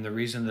 And the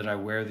reason that I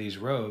wear these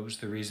robes,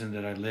 the reason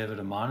that I live at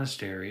a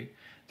monastery,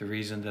 the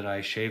reason that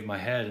I shave my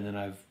head and then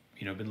I've,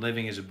 you know, been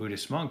living as a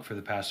Buddhist monk for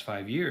the past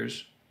 5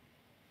 years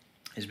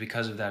is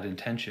because of that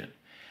intention.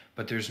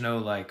 But there's no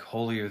like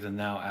holier than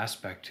thou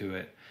aspect to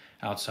it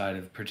outside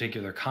of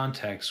particular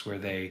contexts where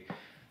they,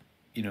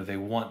 you know, they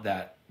want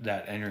that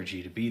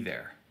energy to be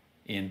there.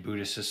 In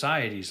Buddhist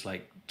societies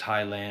like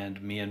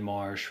Thailand,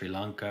 Myanmar, Sri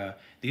Lanka.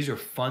 These are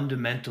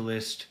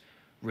fundamentalist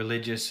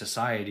religious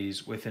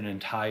societies with an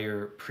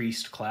entire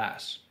priest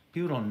class.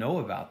 People don't know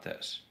about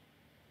this.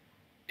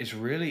 It's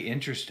really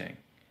interesting,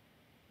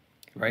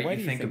 right?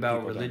 You think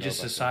about religious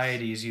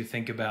societies, you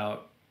think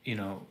about,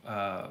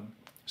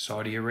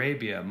 Saudi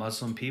Arabia,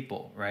 Muslim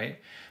people, right?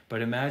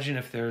 But imagine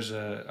if there's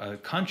a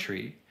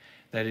country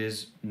that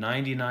is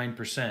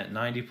 99%,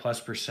 90 plus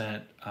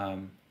percent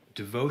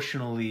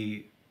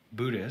devotionally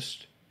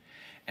Buddhist,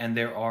 and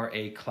there are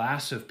a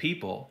class of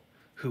people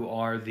who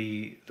are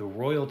the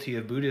royalty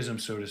of Buddhism,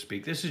 so to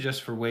speak. This is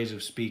just for ways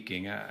of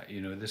speaking.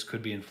 This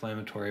could be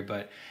inflammatory,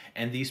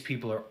 and these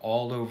people are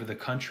all over the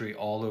country,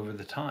 all over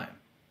the time,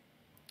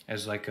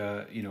 as like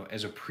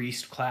as a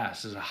priest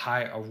class, as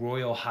a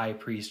royal high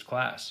priest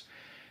class.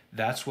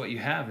 That's what you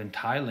have in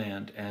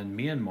Thailand and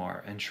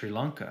Myanmar and Sri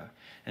Lanka,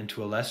 and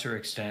to a lesser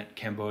extent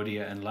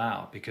Cambodia and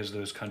Laos, because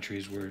those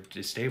countries were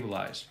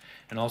destabilized,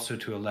 and also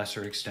to a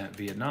lesser extent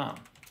Vietnam.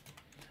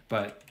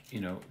 But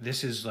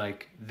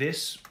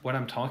what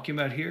I'm talking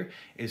about here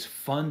is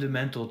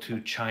fundamental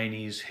to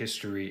Chinese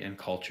history and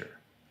culture.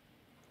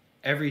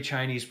 Every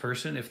Chinese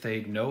person, if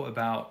they know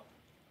about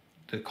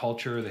the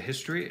culture or the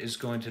history, is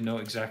going to know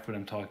exactly what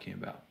I'm talking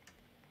about.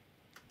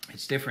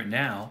 It's different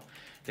now.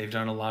 They've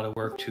done a lot of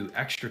work to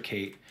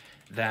extricate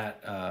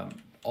that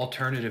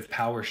alternative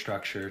power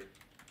structure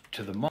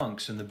to the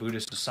monks in the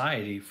Buddhist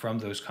society from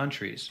those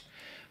countries.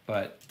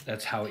 But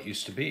that's how it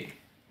used to be.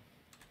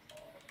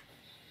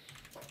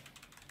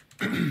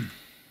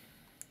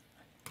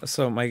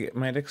 So my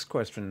next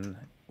question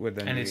would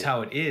then it's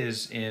how it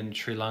is in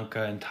Sri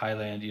Lanka and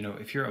Thailand.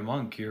 If you're a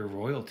monk, you're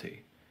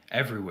royalty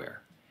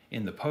everywhere,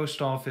 in the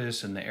post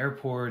office, in the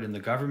airport, in the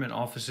government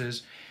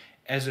offices.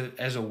 As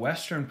a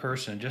Western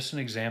person, just an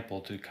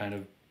example to kind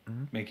of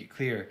make it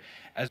clear,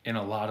 in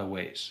a lot of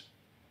ways.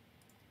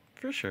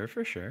 For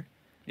sure.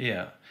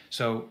 Yeah.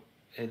 So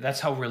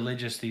that's how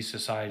religious these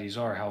societies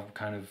are, how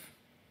kind of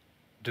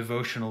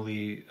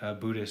devotionally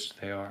Buddhist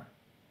they are.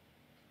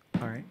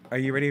 All right. Are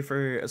you ready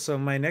for? So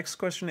my next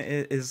question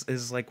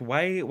is like,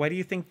 why do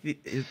you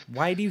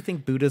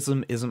think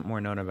Buddhism isn't more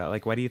known about?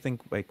 Like, why do you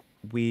think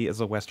we as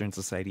a Western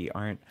society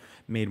aren't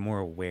made more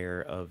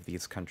aware of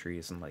these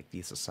countries and like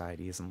these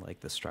societies and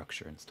like the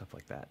structure and stuff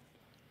like that?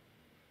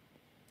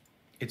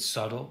 It's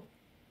subtle,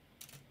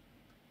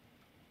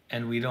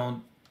 and we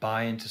don't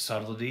buy into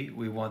subtlety.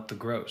 We want the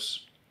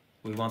gross.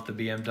 We want the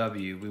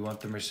BMW. We want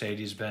the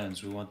Mercedes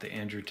Benz. We want the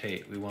Andrew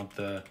Tate. We want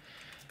the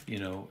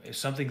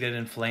something that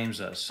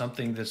inflames us,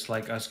 something that's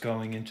like us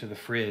going into the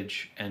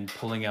fridge and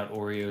pulling out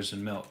Oreos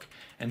and milk.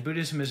 And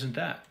Buddhism isn't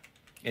that.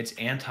 It's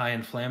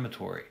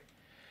anti-inflammatory.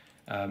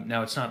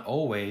 Now, it's not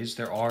always.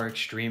 There are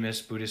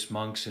extremist Buddhist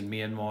monks in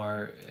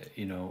Myanmar.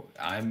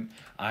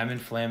 I'm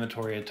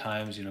inflammatory at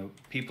times.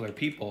 People are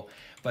people.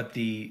 But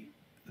the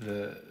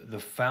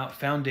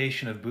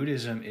foundation of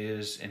Buddhism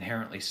is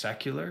inherently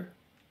secular,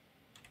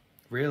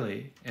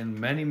 really, in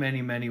many,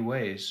 many, many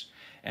ways.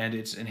 And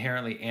it's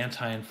inherently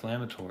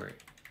anti-inflammatory,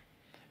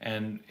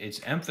 and it's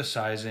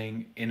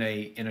emphasizing in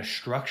a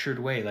structured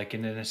way, like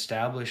in an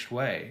established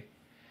way,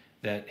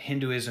 that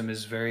Hinduism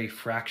is very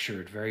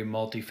fractured, very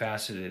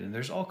multifaceted, and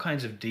there's all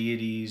kinds of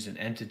deities and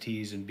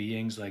entities and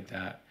beings like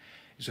that.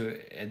 So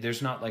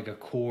there's not like a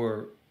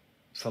core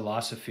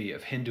philosophy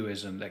of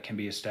Hinduism that can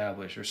be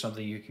established, or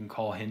something you can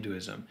call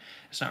Hinduism.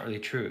 It's not really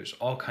true. It's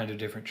all kinds of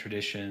different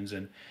traditions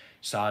and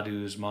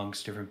sadhus,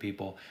 monks, different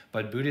people.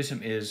 But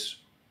Buddhism is,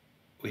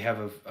 we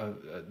have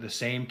the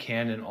same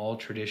canon, all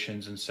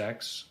traditions and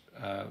sects,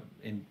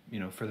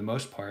 for the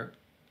most part.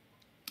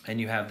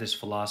 And you have this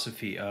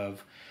philosophy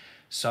of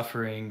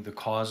suffering, the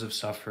cause of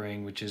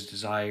suffering, which is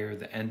desire,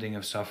 the ending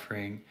of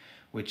suffering,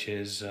 which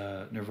is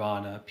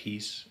nirvana,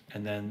 peace,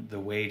 and then the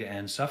way to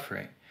end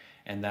suffering.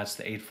 And that's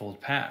the Eightfold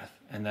Path.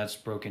 And that's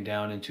broken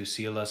down into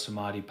Sila,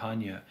 Samadhi,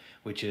 Panya,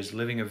 which is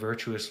living a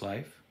virtuous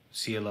life.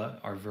 Sila,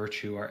 our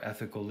virtue, our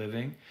ethical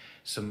living.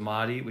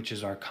 Samadhi, which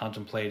is our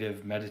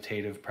contemplative,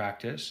 meditative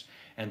practice.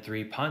 And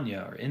 3,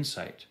 Panya, or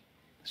insight.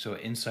 So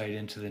insight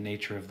into the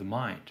nature of the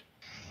mind.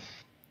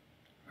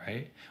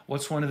 Right?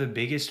 What's one of the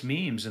biggest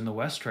memes in the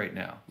West right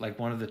now? Like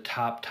one of the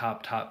top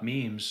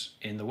memes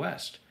in the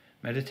West?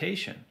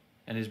 Meditation.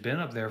 And has been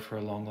up there for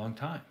a long, long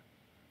time.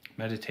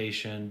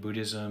 Meditation,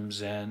 Buddhism,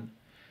 Zen,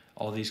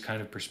 all these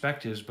kind of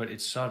perspectives, but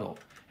it's subtle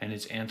and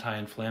it's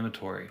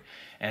anti-inflammatory.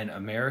 And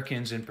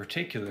Americans in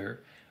particular,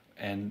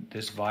 and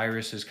this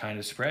virus is kind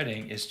of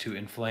spreading, is to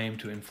inflame.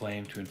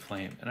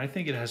 And I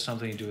think it has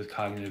something to do with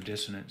cognitive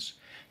dissonance.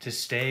 To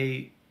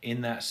stay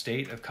in that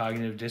state of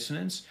cognitive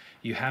dissonance,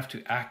 you have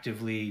to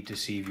actively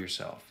deceive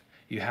yourself.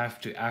 You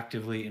have to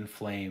actively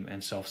inflame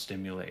and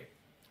self-stimulate.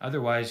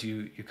 Otherwise,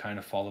 you kind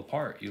of fall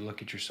apart. You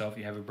look at yourself,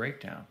 you have a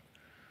breakdown.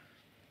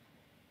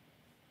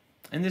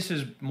 And this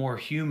is more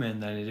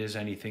human than it is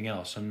anything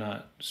else. I'm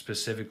not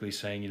specifically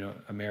saying,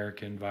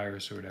 American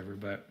virus or whatever,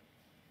 but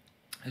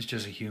it's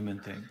just a human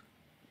thing.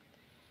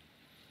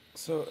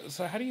 So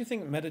how do you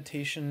think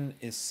meditation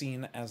is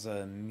seen as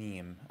a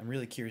meme? I'm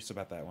really curious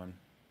about that one.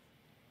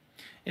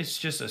 It's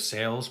just a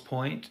sales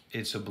point.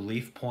 It's a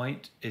belief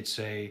point. It's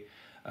a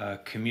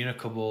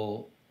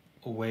communicable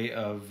way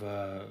of,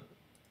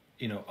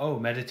 oh,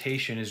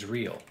 meditation is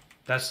real.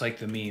 That's like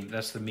the meme.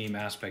 That's the meme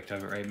aspect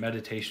of it, right?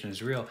 Meditation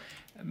is real.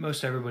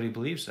 Most everybody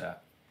believes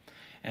that.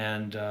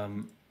 And,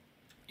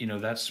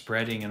 that's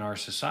spreading in our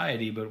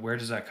society. But where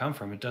does that come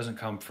from? It doesn't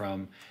come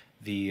from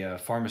the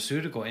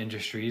pharmaceutical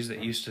industries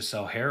that used to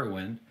sell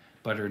heroin,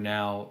 but are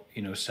now,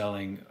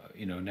 selling,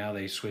 now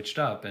they switched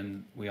up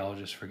and we all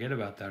just forget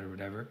about that or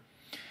whatever.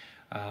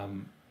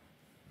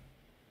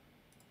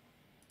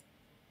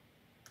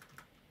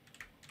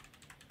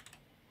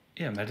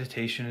 Yeah,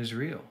 meditation is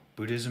real.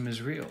 Buddhism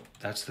is real.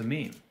 That's the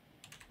meme.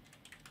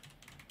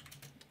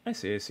 I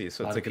see.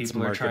 So a lot of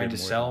people are trying to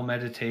sell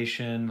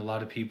meditation. A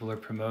lot of people are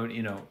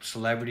promoting,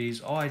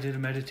 celebrities. Oh, I did a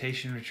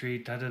meditation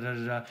retreat. Da da da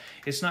da da.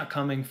 It's not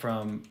coming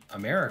from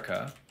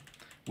America.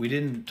 We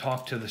didn't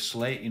talk to the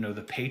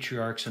the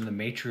patriarchs and the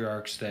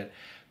matriarchs that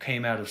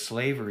came out of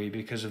slavery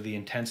because of the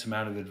intense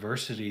amount of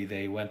adversity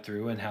they went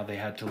through and how they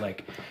had to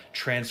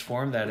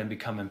transform that and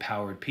become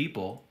empowered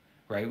people.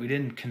 Right? We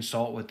didn't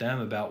consult with them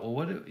about, well,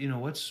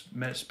 what's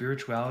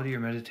spirituality or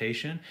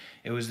meditation?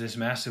 It was this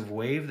massive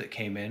wave that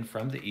came in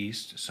from the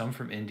East, some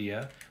from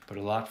India, but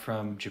a lot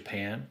from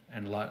Japan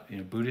and a lot,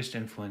 Buddhist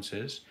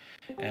influences.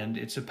 And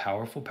it's a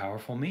powerful,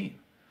 powerful meme.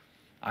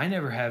 I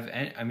never have,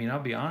 I'll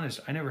be honest,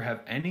 I never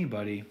have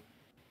anybody,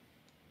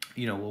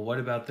 well, what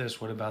about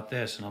this? What about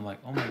this? And I'm like,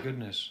 oh my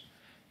goodness,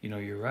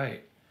 you're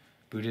right.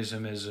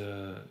 Buddhism is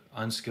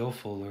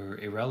unskillful or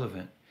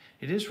irrelevant.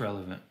 It is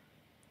relevant.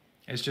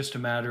 It's just a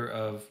matter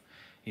of,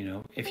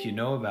 if you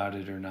know about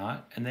it or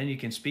not, and then you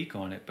can speak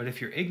on it. But if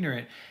you're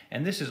ignorant,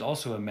 and this is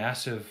also a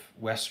massive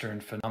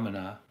Western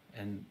phenomena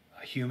and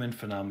a human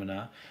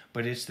phenomena,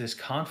 but it's this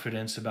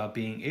confidence about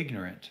being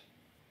ignorant.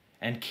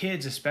 And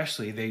kids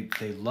especially,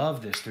 they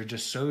love this. They're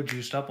just so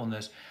juiced up on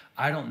this.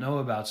 I don't know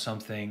about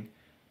something,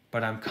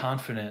 but I'm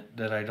confident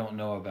that I don't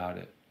know about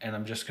it. And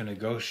I'm just going to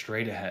go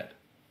straight ahead.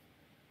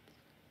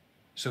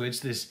 So it's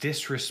this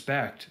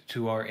disrespect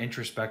to our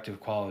introspective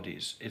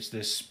qualities. It's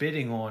this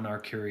spitting on our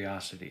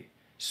curiosity,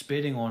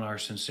 spitting on our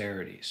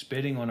sincerity,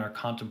 spitting on our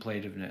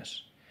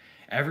contemplativeness.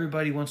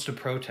 Everybody wants to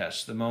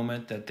protest the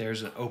moment that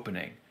there's an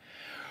opening.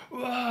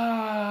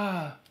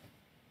 Ah!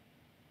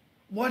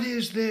 What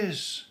is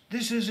this?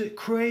 This is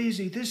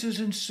crazy. This is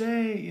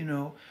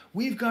insane.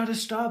 We've got to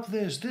stop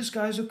this. This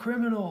guy's a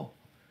criminal.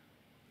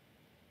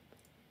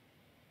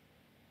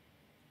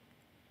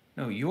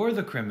 No, you're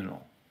the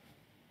criminal.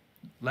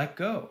 Let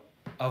go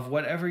of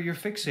whatever you're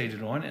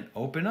fixated on and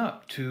open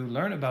up to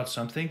learn about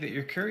something that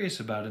you're curious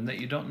about and that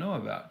you don't know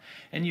about.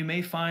 And you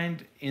may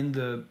find in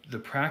the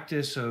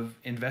practice of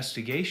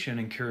investigation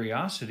and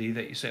curiosity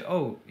that you say,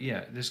 oh,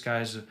 yeah, this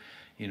guy's a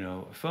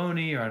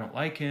phony, or I don't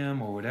like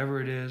him, or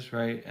whatever it is,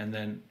 right? And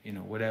then,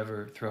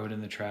 whatever, throw it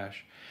in the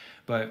trash.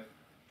 But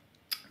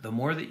the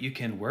more that you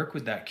can work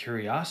with that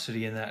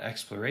curiosity and that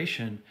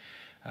exploration,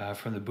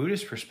 from the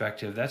Buddhist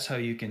perspective, that's how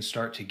you can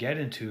start to get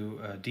into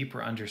a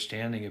deeper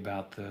understanding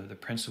about the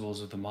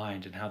principles of the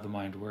mind and how the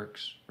mind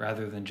works,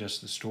 rather than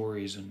just the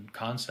stories and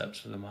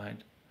concepts of the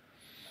mind.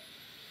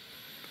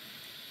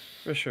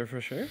 For sure.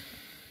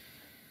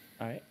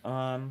 All right.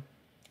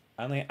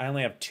 I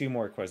only have 2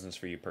 more questions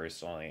for you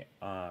personally.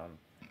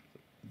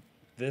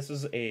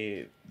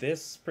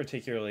 This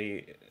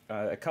particularly,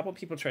 a couple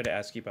people tried to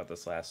ask you about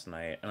this last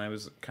night, and I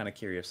was kind of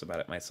curious about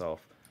it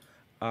myself.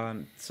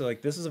 So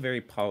this is a very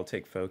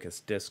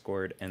politic-focused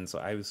Discord, and so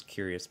I was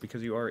curious,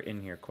 because you are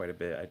in here quite a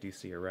bit, I do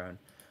see you around.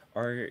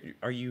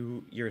 Are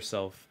you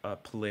yourself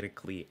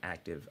politically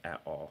active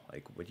at all?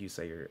 Would you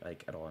say you're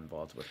at all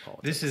involved with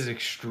politics? This is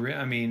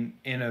extreme.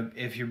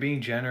 If you're being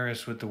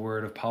generous with the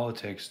word of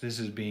politics, this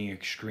is being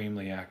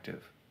extremely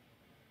active.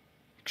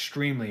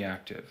 Extremely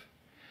active.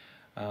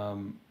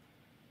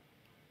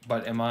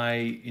 But am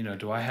I,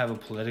 do I have a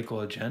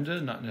political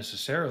agenda? Not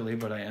necessarily,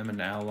 but I am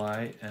an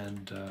ally,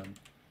 and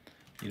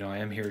I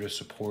am here to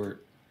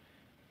support,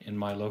 in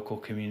my local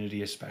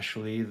community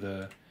especially,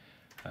 the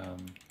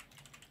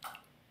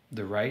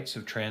rights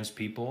of trans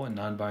people and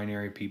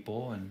non-binary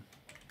people, and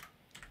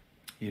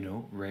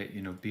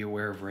be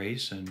aware of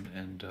race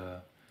and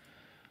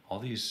all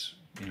these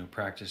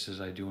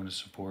practices I do want to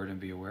support and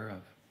be aware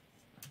of.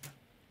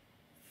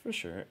 For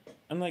sure.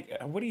 And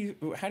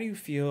how do you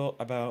feel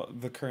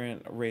about the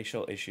current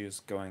racial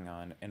issues going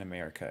on in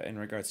America in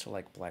regards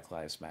to Black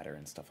Lives Matter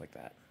and stuff like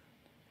that?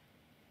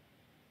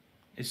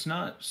 It's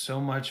not so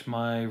much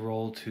my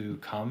role to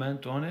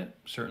comment on it,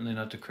 certainly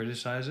not to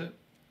criticize it,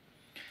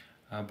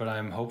 but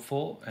I'm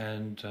hopeful,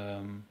 and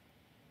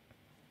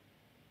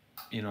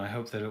I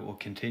hope that it will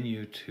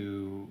continue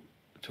to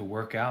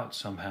work out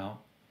somehow.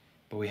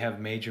 But we have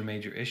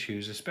major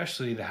issues,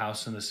 especially the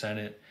House and the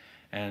Senate,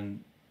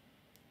 and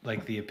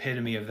the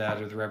epitome of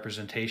that, or the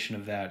representation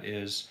of that,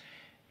 is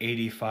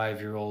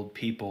 85-year-old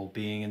people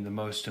being in the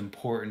most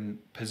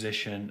important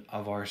position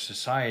of our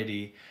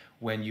society,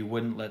 when you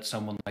wouldn't let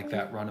someone like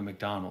that run a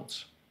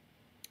McDonald's.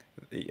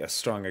 Yeah,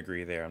 strong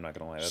agree there. I'm not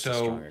gonna lie. That's a So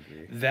strong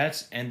agree.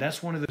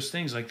 that's one of those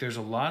things. Like there's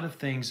a lot of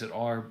things that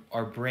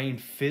our brain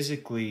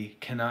physically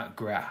cannot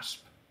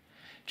grasp.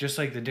 Just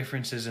like the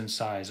differences in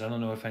size. I don't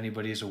know if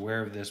anybody is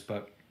aware of this,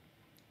 but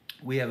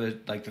we have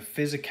like the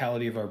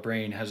physicality of our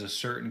brain has a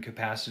certain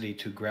capacity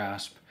to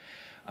grasp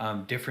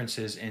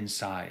differences in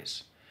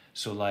size.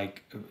 So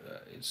like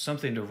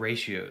something to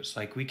ratios.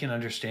 Like we can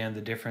understand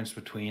the difference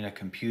between a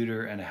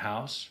computer and a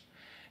house,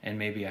 and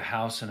maybe a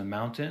house and a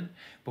mountain.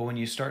 But when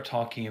you start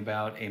talking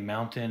about a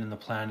mountain and the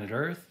planet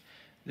Earth,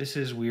 this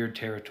is weird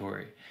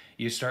territory.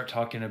 You start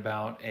talking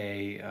about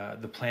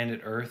the planet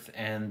Earth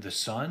and the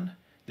sun,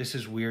 this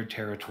is weird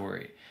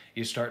territory.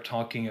 You start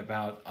talking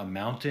about a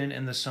mountain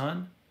and the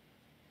sun,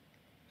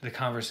 the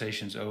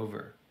conversation's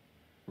over,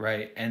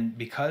 right? And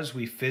because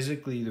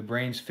the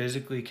brains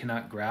physically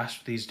cannot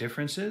grasp these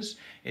differences,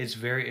 it's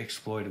very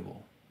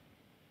exploitable.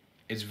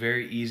 It's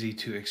very easy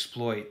to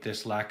exploit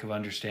this lack of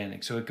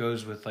understanding. So it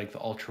goes with like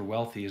the ultra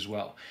wealthy as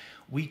well.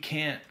 We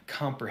can't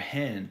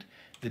comprehend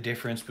the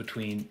difference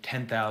between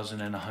 $10,000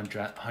 and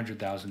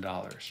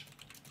 $100,000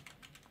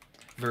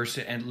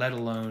 versus, and let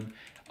alone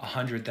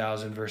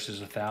 100,000 versus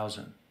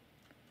 1,000,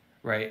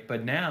 right?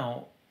 But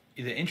now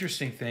the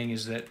interesting thing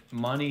is that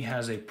money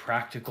has a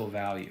practical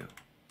value.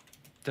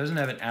 It doesn't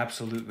have an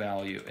absolute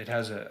value. It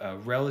has a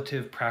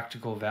relative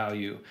practical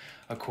value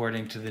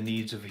according to the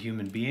needs of a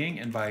human being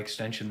and by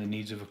extension the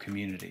needs of a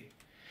community.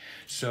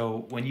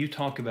 So when you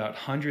talk about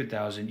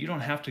 100,000, you don't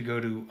have to go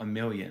to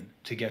 1,000,000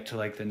 to get to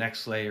like the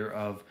next layer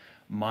of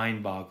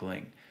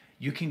mind-boggling.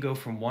 You can go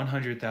from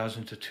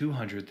 100,000 to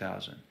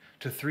 200,000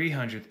 to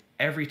 300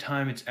 every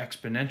time. It's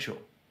exponential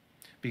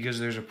because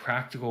there's a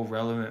practical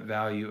relevant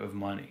value of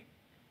money.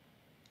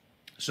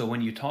 So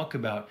when you talk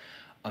about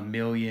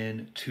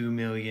 1,000,000,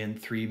 2,000,000,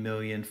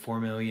 3,000,000,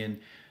 4,000,000,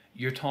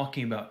 you're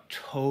talking about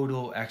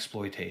total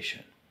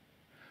exploitation,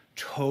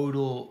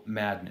 total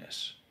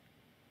madness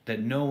that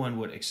no one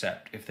would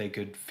accept if they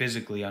could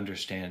physically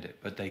understand it,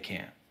 but they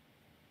can't.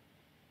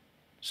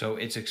 So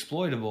it's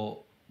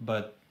exploitable,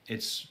 but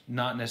it's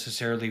not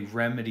necessarily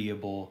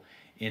remediable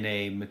in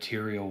a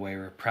material way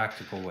or a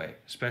practical way,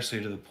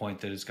 especially to the point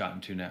that it's gotten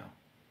to now.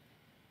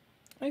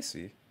 I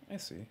see.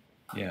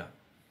 Yeah.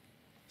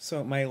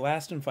 So my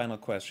last and final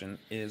question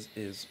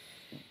is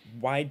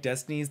why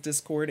Destiny's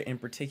Discord in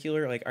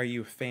particular? Like, are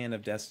you a fan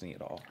of Destiny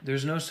at all?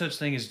 There's no such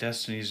thing as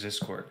Destiny's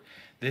Discord.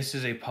 This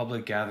is a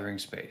public gathering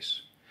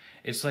space.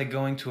 It's like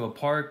going to a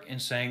park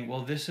and saying,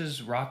 well, this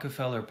is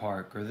Rockefeller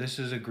Park, or this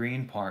is a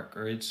green park,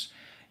 or it's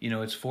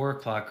 4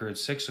 o'clock or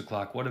it's 6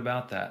 o'clock. What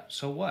about that?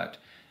 So what?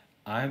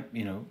 I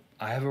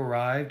have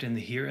arrived in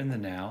the here and the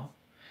now.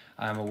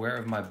 I'm aware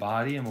of my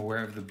body. I'm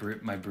aware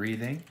of my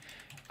breathing.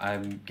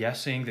 I'm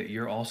guessing that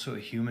you're also a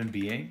human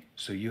being.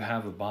 So you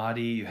have a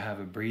body, you have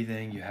a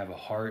breathing, you have a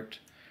heart,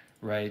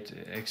 right,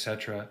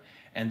 etc.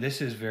 And this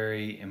is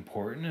very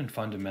important and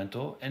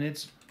fundamental. And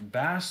it's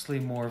vastly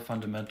more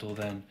fundamental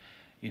than,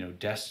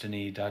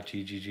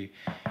 Destiny.GGG.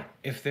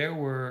 If there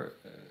were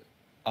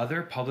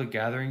other public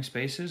gathering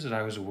spaces that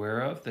I was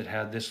aware of that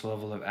had this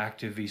level of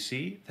active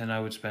VC, then I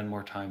would spend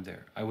more time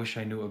there. I wish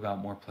I knew about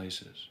more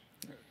places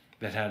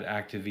that had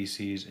active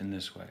VCs in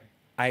this way.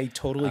 I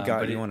totally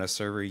got you on a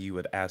server you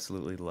would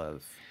absolutely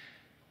love.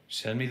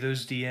 Send me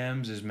those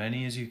DMs, as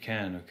many as you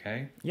can,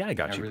 okay? Yeah, I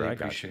got you, bro. I really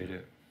got appreciate you.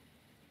 it.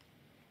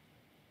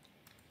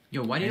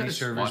 Yo, why do you have a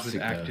servers with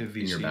swastika active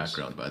in your VCs?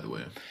 background, by the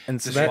way?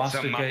 And so The that,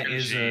 swastika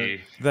is a...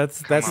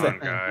 that's Come on, the,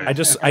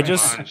 guys.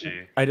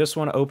 I just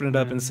want to open it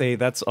up and say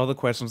that's all the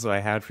questions that I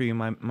had for you,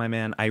 my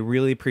man. I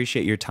really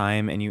appreciate your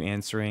time and you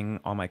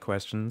answering all my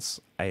questions.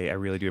 I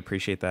really do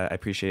appreciate that. I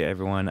appreciate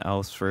everyone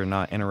else for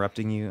not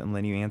interrupting you and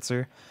letting you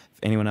answer. If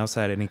anyone else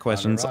had any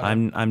questions,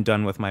 I'm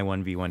done with my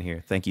 1v1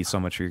 here. Thank you so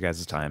much for your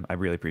guys' time. I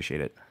really appreciate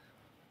it.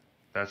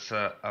 That's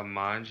a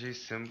manji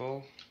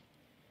symbol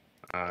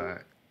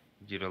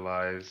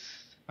utilized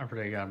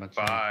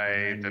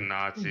by the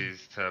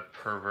Nazis to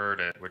pervert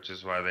it, which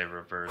is why they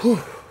reversed it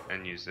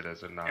and used it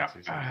as a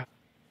Nazi symbol.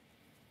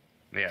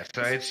 Yeah,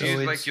 so it's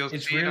used like you'll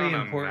see it on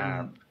a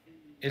map.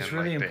 It's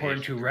really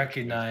important to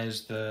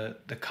recognize the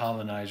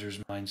colonizer's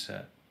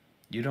mindset.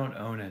 You don't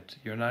own it.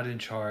 You're not in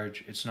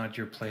charge. It's not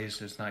your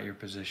place. It's not your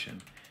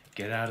position.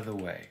 Get out of the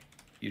way.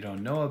 You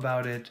don't know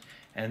about it,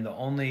 and the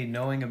only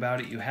knowing about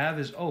it you have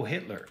is, oh,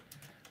 Hitler.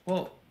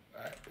 Well,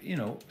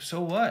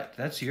 so what?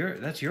 That's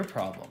your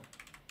problem.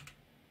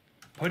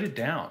 Put it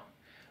down.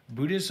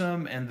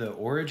 Buddhism and the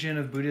origin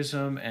of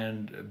Buddhism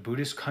and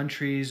Buddhist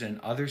countries and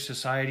other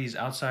societies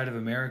outside of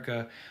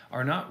America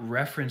are not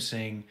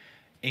referencing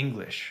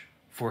English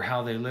for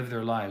how they live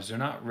their lives. They're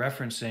not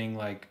referencing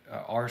like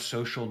our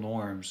social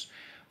norms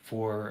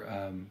for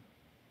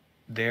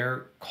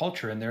their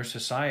culture and their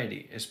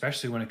society,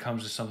 especially when it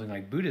comes to something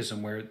like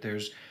Buddhism, where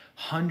there's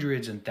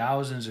hundreds and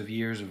thousands of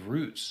years of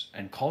roots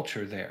and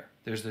culture there.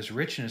 There's this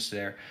richness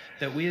there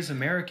that we as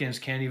Americans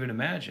can't even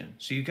imagine.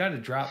 So you got to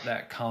drop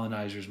that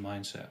colonizer's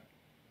mindset.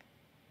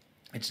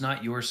 It's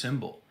not your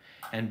symbol,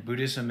 and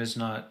Buddhism is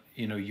not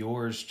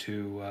yours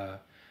to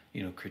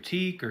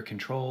critique or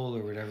control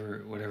or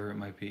whatever it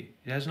might be.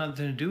 It has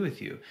nothing to do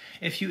with you.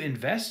 If you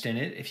invest in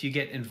it, if you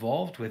get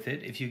involved with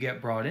it, if you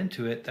get brought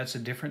into it, that's a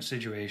different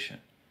situation.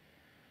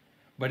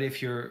 But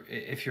if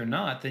you're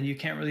not, then you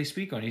can't really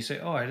speak on it. You say,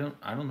 "Oh, I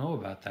don't know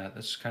about that.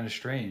 That's kind of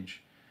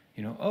strange."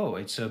 "Oh,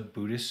 it's a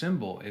Buddhist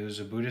symbol. It was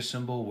a Buddhist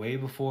symbol way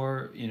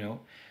before,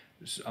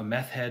 a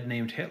meth head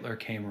named Hitler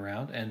came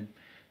around, and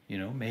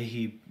may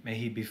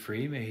he be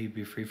free, may he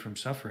be free from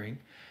suffering.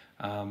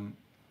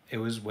 It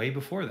was way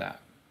before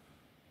that."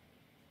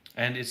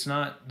 And it's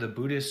not, the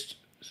Buddhist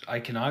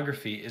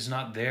iconography is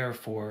not there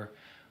for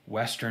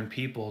Western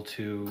people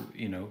to,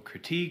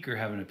 critique or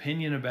have an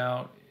opinion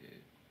about.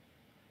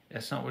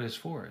 That's not what it's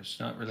for. It's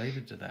not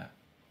related to that.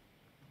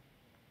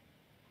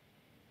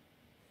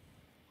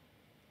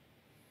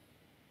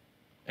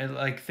 And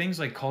like things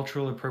like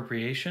cultural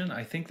appropriation,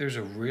 I think there's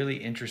a lot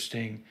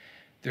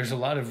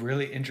of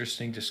really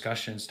interesting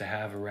discussions to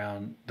have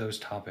around those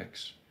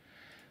topics.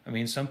 I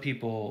mean, some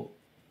people,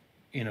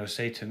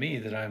 say to me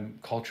that I'm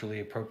culturally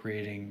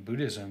appropriating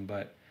Buddhism,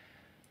 but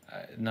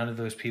none of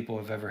those people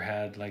have ever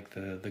had like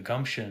the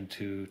gumption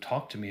to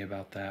talk to me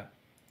about that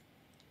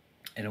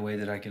in a way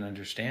that I can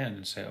understand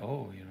and say,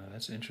 "Oh,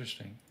 that's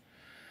interesting."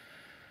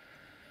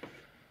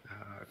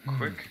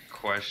 Quick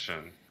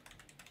question.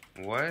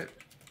 What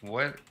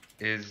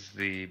is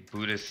the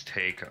Buddhist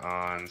take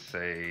on,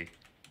 say,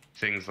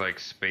 things like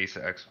space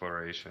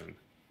exploration?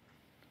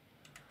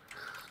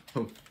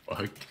 Oh,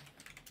 fuck.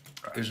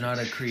 There's not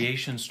a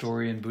creation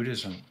story in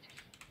Buddhism.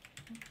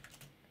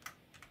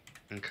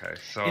 Okay,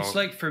 so it's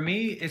like, for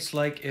me, it's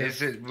like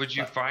would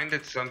you find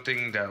it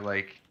something that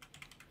like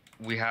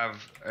we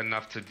have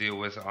enough to deal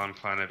with on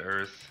planet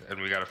Earth and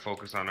we got to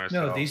focus on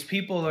ourselves? No, these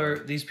people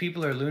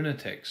are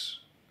lunatics.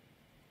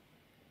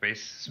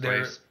 Space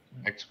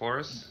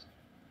explorers?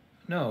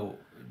 No,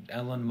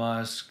 Elon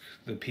Musk,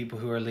 the people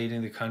who are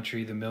leading the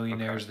country, the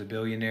millionaires, the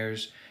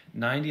billionaires,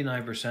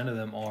 99% of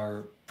them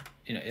are,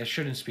 I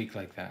shouldn't speak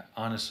like that,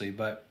 honestly,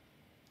 but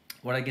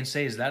what I can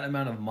say is that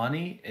amount of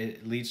money,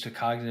 it leads to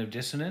cognitive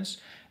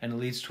dissonance, and it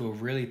leads to a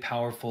really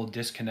powerful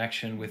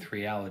disconnection with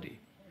reality.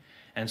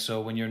 And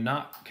so when you're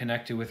not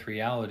connected with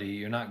reality,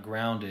 you're not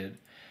grounded,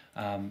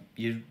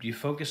 you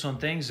focus on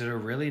things that are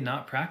really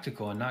not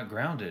practical and not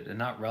grounded and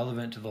not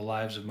relevant to the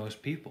lives of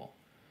most people.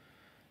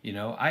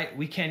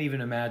 We can't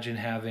even imagine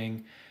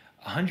having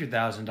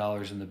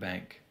 $100,000 in the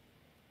bank.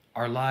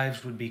 Our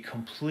lives would be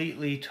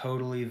completely,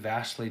 totally,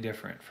 vastly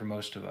different for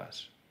most of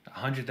us.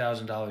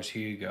 $100,000,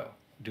 here you go.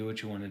 Do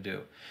what you want to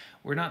do.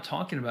 We're not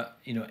talking about,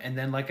 and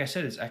then like I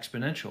said, it's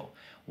exponential.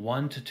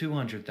 1 to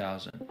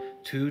 200,000,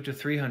 2 to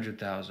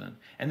 300,000.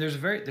 And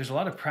there's a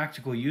lot of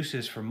practical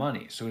uses for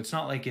money. So it's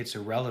not like it's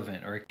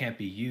irrelevant or it can't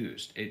be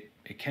used. It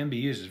can be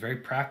used. It's very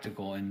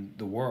practical in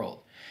the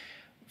world.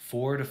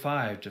 4 to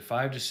 5 to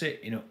 5 to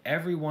 6,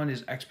 everyone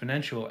is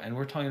exponential, and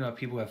we're talking about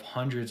people who have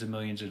hundreds of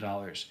millions of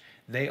dollars.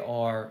 They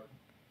are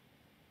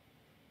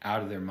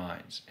out of their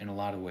minds in a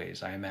lot of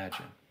ways, I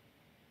imagine.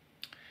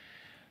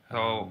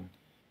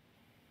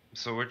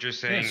 So what you're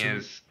saying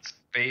is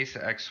space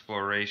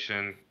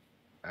exploration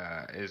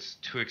is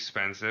too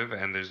expensive,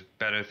 and there's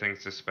better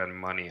things to spend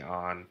money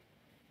on.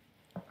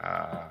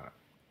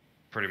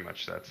 Pretty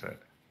much that's it.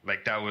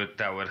 Like that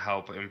would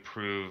help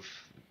improve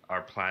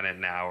our planet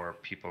now or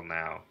people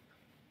now.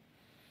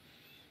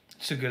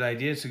 It's a good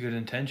idea. It's a good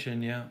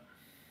intention. Yeah.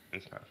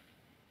 Okay.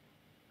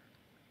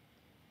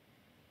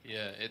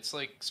 Yeah, it's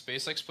like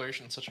space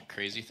exploration is such a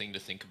crazy thing to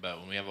think about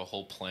when we have a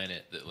whole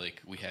planet that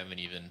like we haven't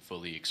even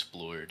fully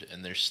explored,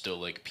 and there's still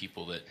like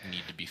people that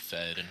need to be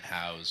fed and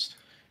housed,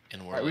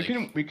 and we're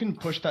we can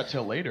push that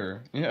till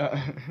later.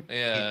 Yeah.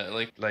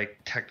 Yeah, like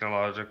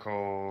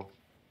technological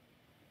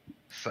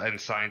and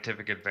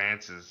scientific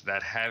advances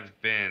that have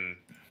been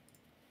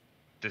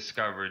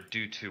discovered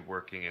due to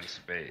working in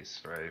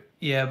space, right?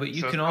 Yeah, but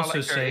you can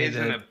also say that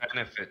there isn't a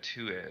benefit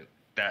to it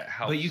that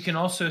helps. But you can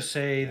also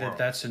say that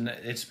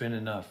it's been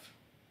enough.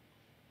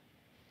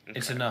 Okay.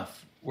 It's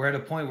enough. We're at a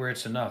point where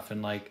it's enough,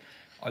 and like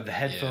the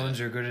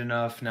headphones are good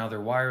enough. Now they're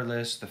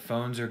wireless. The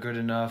phones are good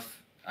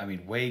enough. I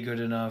mean, way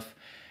good enough.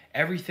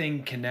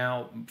 Everything can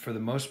now, for the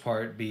most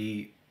part,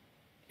 be,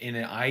 in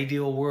an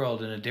ideal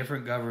world, in a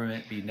different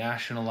government, be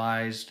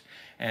nationalized.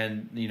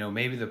 And,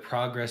 maybe the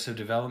progress of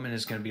development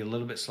is going to be a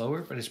little bit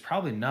slower, but it's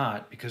probably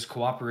not, because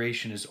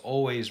cooperation is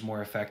always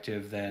more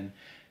effective than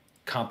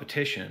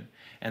competition.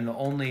 And the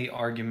only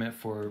argument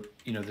for,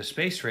 the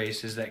space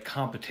race is that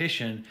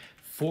competition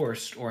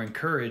forced or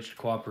encouraged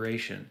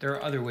cooperation. There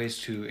are other ways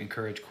to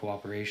encourage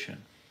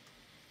collaboration,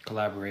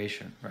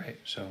 right?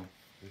 So,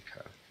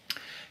 okay.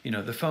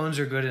 The phones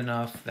are good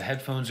enough, the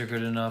headphones are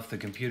good enough, the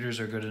computers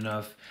are good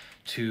enough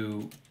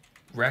to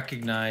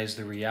recognize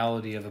the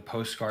reality of a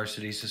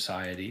post-scarcity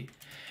society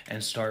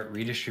and start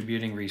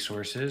redistributing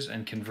resources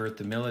and convert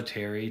the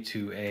military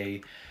to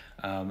a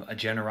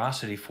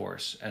generosity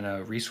force and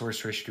a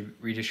resource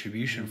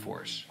redistribution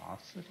force.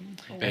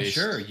 And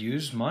sure,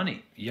 use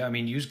money. Yeah, I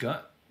mean, use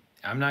gun.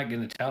 I'm not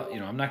going to tell,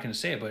 I'm not going to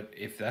say it, but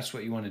if that's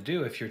what you want to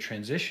do, if you're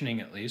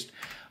transitioning at least,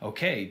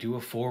 okay, do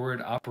a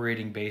forward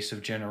operating base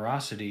of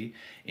generosity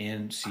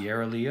in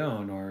Sierra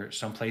Leone or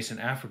someplace in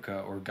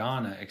Africa or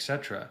Ghana,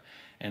 etc.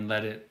 And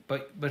let it,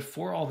 but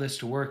for all this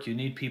to work, you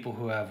need people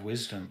who have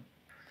wisdom.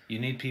 You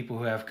need people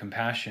who have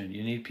compassion.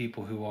 You need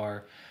people who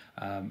are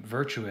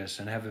virtuous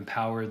and have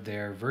empowered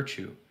their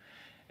virtue.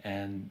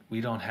 And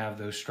we don't have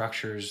those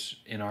structures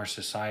in our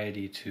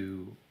society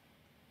to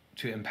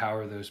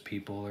empower those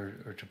people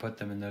or to put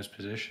them in those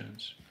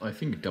positions. Well, I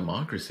think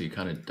democracy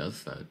kind of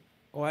does that.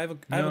 Well, I have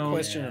a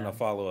question and a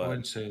follow-up. I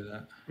wouldn't say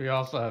that. We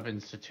also have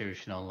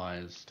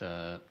institutionalized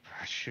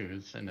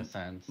issues in a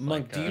sense.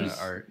 Monk, like, do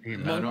you?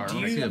 Monk, I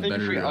think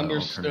if we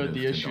understood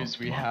the issues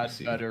we had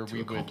better,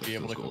 we would be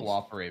able to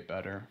cooperate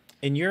better.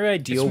 In your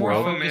ideal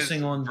world,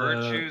 focusing on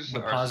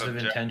the positive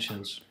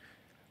intentions.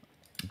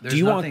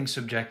 There's nothing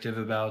subjective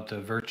about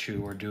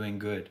virtue or doing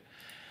good.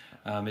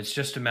 It's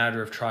just a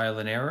matter of trial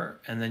and error,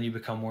 and then you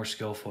become more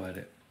skillful at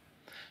it.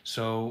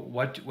 So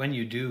when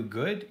you do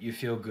good, you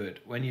feel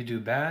good. When you do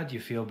bad, you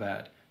feel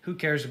bad. Who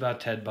cares about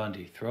Ted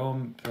Bundy? Throw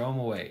him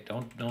away.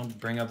 Don't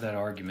bring up that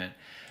argument.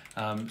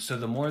 So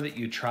the more that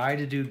you try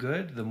to do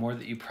good, the more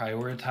that you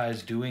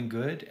prioritize doing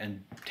good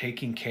and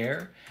taking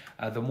care,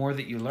 the more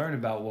that you learn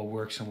about what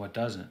works and what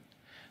doesn't.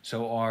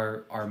 So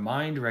our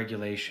mind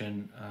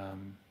regulation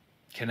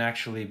can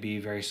actually be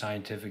very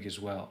scientific as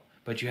well.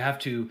 But you have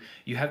to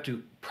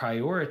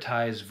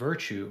prioritize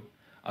virtue.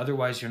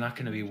 Otherwise, you're not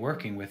going to be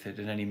working with it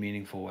in any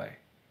meaningful way.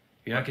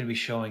 You're not going to be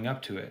showing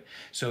up to it.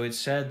 So it's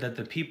said that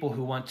the people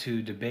who want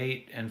to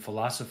debate and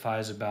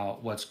philosophize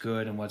about what's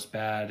good and what's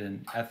bad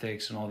and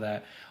ethics and all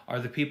that are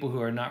the people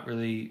who are not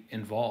really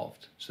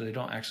involved. So they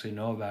don't actually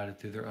know about it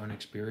through their own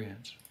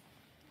experience.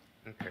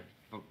 Okay.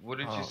 But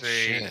wouldn't you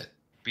say shit.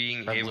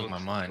 being That able blew my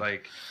to, mind.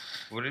 like,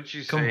 wouldn't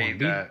you Come say on,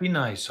 that be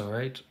nice, all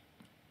right?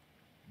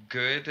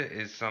 good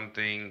is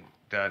something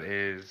that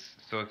is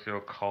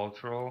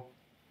sociocultural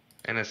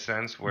in a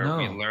sense where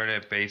we learn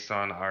it based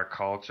on our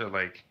culture?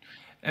 Like,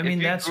 I mean,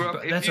 that's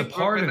a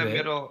part of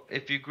it.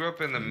 If you grew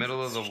up in the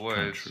middle of the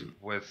woods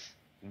with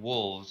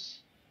wolves,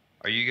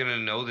 are you going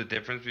to know the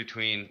difference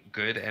between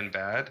good and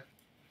bad?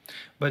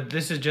 But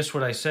this is just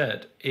what I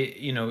said.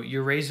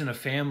 You're raising a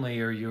family,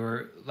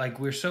 or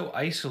we're so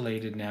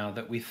isolated now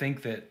that we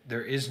think that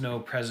there is no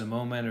present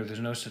moment, or there's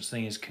no such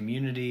thing as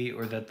community,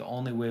 or that the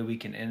only way we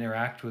can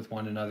interact with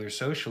one another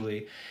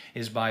socially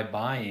is by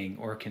buying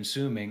or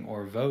consuming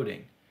or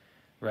voting,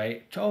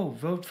 right? Oh,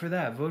 vote for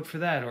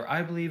that, or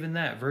I believe in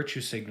that,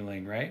 virtue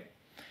signaling, right?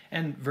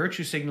 And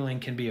virtue signaling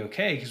can be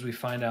okay because we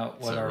find out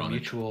what our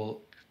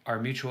mutual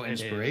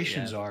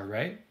inspirations are,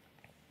 right?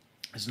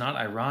 It's not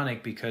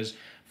ironic because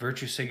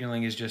virtue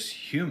signaling is just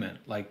human.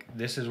 Like,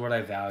 this is what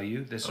I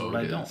value, this is what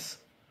I don't.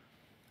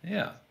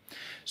 Yeah.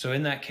 So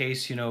in that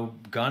case,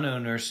 gun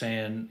owner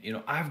saying,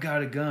 I've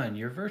got a gun,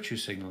 you're virtue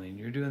signaling.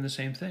 You're doing the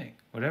same thing,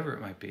 whatever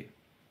it might be.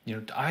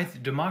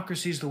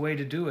 Democracy is the way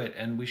to do it,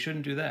 and we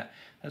shouldn't do that.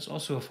 That's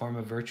also a form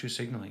of virtue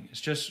signaling.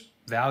 It's just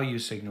value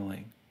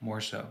signaling,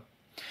 more so.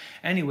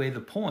 Anyway, the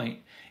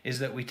point is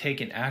that we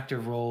take an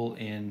active role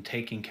in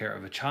taking care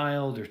of a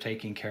child or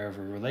taking care of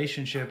a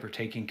relationship or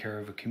taking care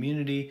of a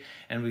community,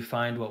 and we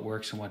find what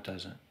works and what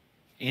doesn't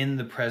in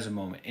the present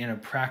moment, in a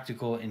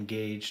practical,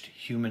 engaged,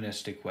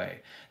 humanistic way,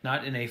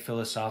 not in a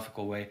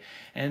philosophical way.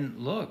 And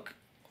look,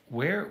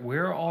 where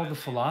are all the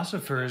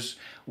philosophers?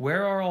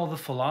 Where are all the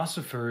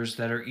philosophers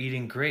that are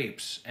eating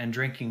grapes and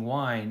drinking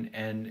wine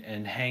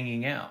and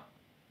hanging out?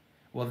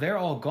 Well, they're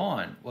all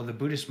gone. Well, the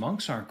Buddhist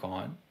monks aren't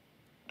gone.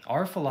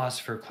 Our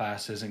philosopher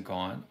class isn't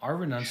gone. Our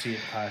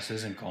renunciate class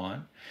isn't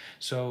gone.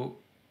 So,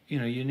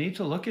 you need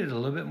to look at it a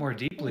little bit more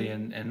deeply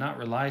and not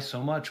rely so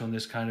much on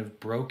this kind of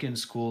broken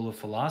school of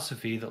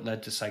philosophy that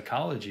led to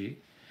psychology,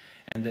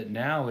 and that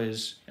now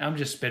is, I'm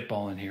just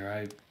spitballing here.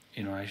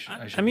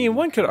 I mean,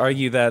 one could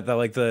argue that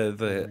like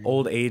the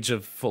old age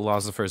of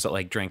philosophers that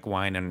like drank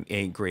wine and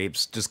ate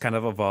grapes just kind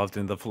of evolved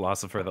into the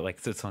philosopher that like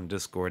sits on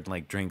Discord and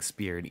like drinks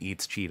beer and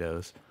eats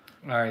Cheetos.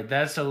 All right,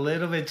 that's a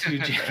little bit too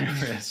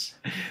generous.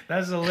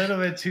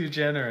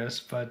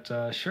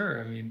 But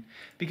sure. I mean,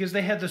 because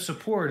they had the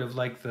support of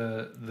like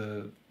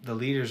the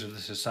leaders of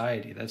the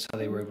society. That's how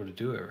they were able to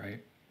do it,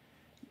 right?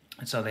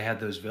 That's how they had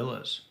those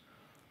villas.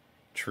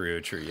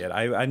 True. Yeah,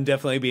 I'm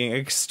definitely being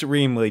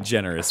extremely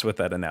generous with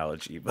that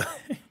analogy. But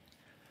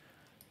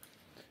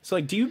so,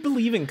 like, do you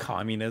believe in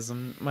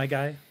communism, my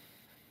guy?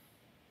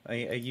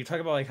 You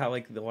talk about like how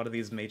like a lot of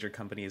these major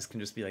companies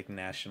can just be like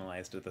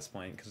nationalized at this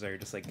point because they're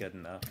just like good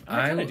enough.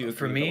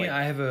 For me,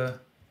 I have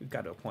we've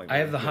got to a point. I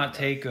have the hot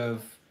take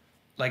of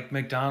like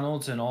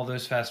McDonald's and all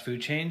those fast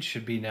food chains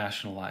should be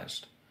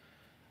nationalized.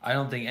 I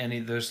don't think any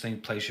of those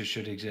places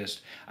should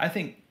exist. I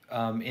think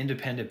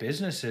independent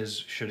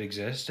businesses should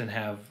exist and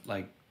have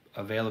like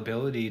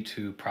availability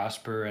to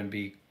prosper and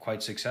be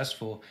quite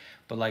successful.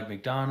 But like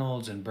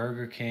McDonald's and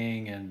Burger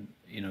King and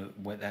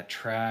with that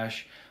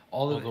trash.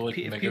 All the like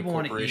mega people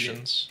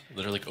corporations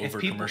that are like over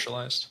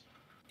commercialized.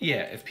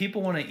 Yeah, if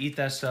people want to eat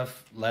that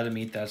stuff, let them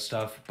eat that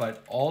stuff.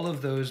 But all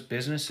of those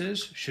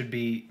businesses should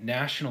be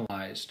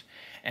nationalized.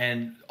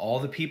 And all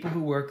the people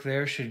who work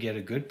there should get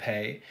a good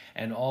pay.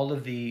 And all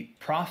of the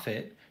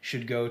profit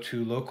should go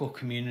to local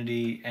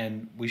community.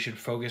 And we should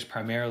focus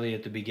primarily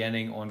at the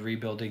beginning on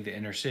rebuilding the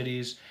inner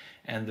cities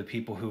and the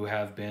people who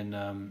have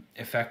been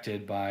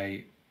affected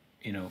by,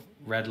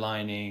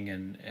 redlining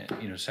and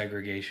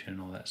segregation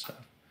and all that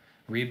stuff.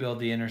 Rebuild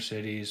the inner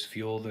cities,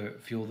 fuel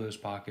those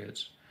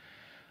pockets.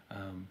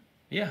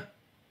 Yeah,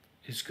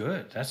 it's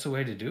good. That's the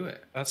way to do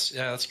it.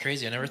 That's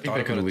crazy. I never thought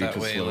about it that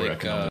way.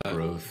 Like,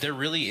 there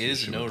really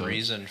is no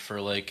reason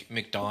for like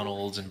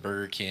McDonald's and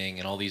Burger King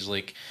and all these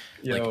like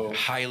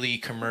highly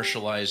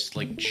commercialized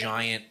like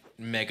giant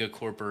mega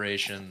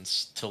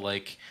corporations to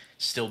like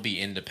still be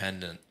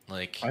independent.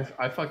 Like,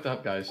 I fucked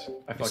up, guys.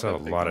 I fucked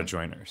up. A lot of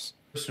joiners.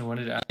 So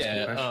wanted to ask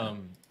a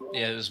question.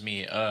 It was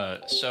me.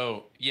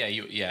 So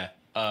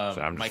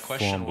my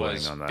question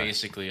was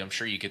basically, I'm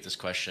sure you get this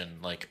question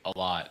like a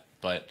lot,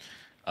 but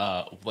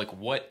like,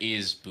 what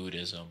is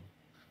Buddhism?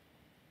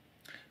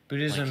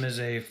 Buddhism is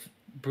a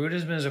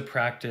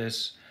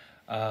practice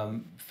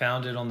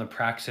founded on the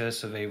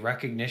praxis of a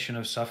recognition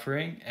of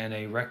suffering and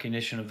a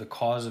recognition of the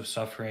cause of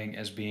suffering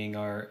as being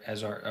our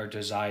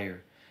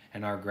desire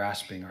and our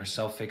grasping, our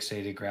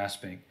self-fixated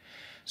grasping.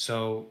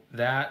 So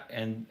that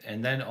and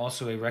then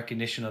also a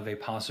recognition of a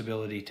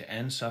possibility to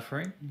end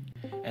suffering,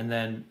 and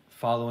then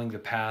following the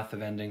path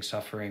of ending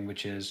suffering,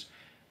 which is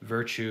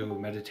virtue,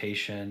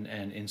 meditation,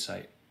 and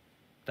insight.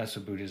 That's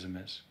what Buddhism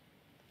is.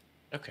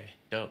 Okay,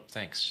 dope.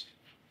 Thanks.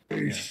 Yeah.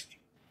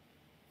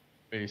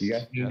 You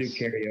guys can do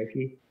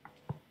karaoke?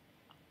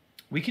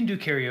 We can do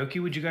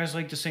karaoke. Would you guys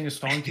like to sing a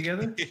song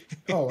together?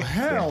 Oh,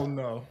 hell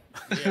no.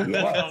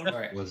 All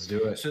right. Let's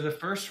do it. So the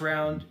first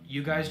round,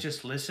 you guys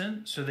just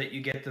listen so that you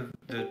get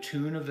the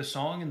tune of the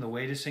song and the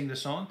way to sing the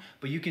song,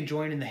 but you can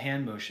join in the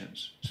hand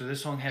motions. So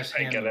this song has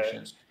hand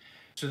motions.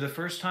 So the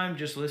first time,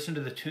 just listen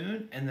to the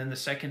tune, and then the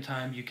second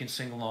time, you can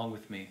sing along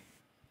with me.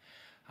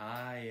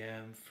 I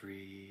am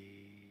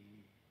free.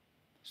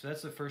 So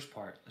that's the first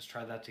part. Let's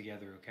try that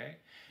together, okay?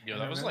 Yo,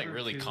 that was like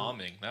really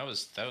calming. That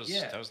was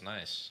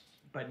nice.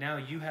 But now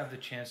you have the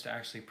chance to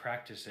actually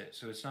practice it.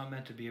 So it's not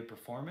meant to be a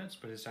performance,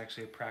 but it's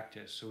actually a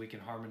practice, so we can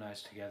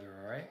harmonize together,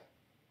 all right?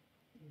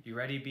 You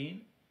ready,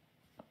 Bean?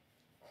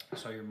 I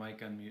saw your mic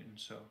unmuting,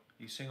 so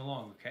you sing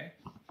along, okay?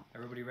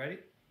 Everybody ready?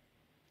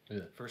 Yeah.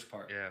 First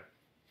part. Yeah.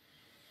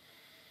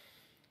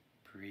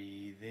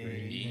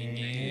 Breathing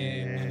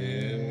in.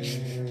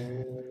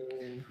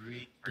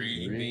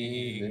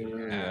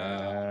 Breathing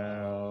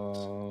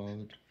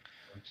out.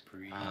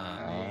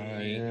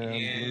 Breathing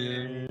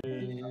in.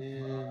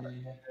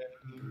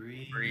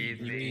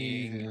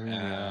 Breathing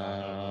out.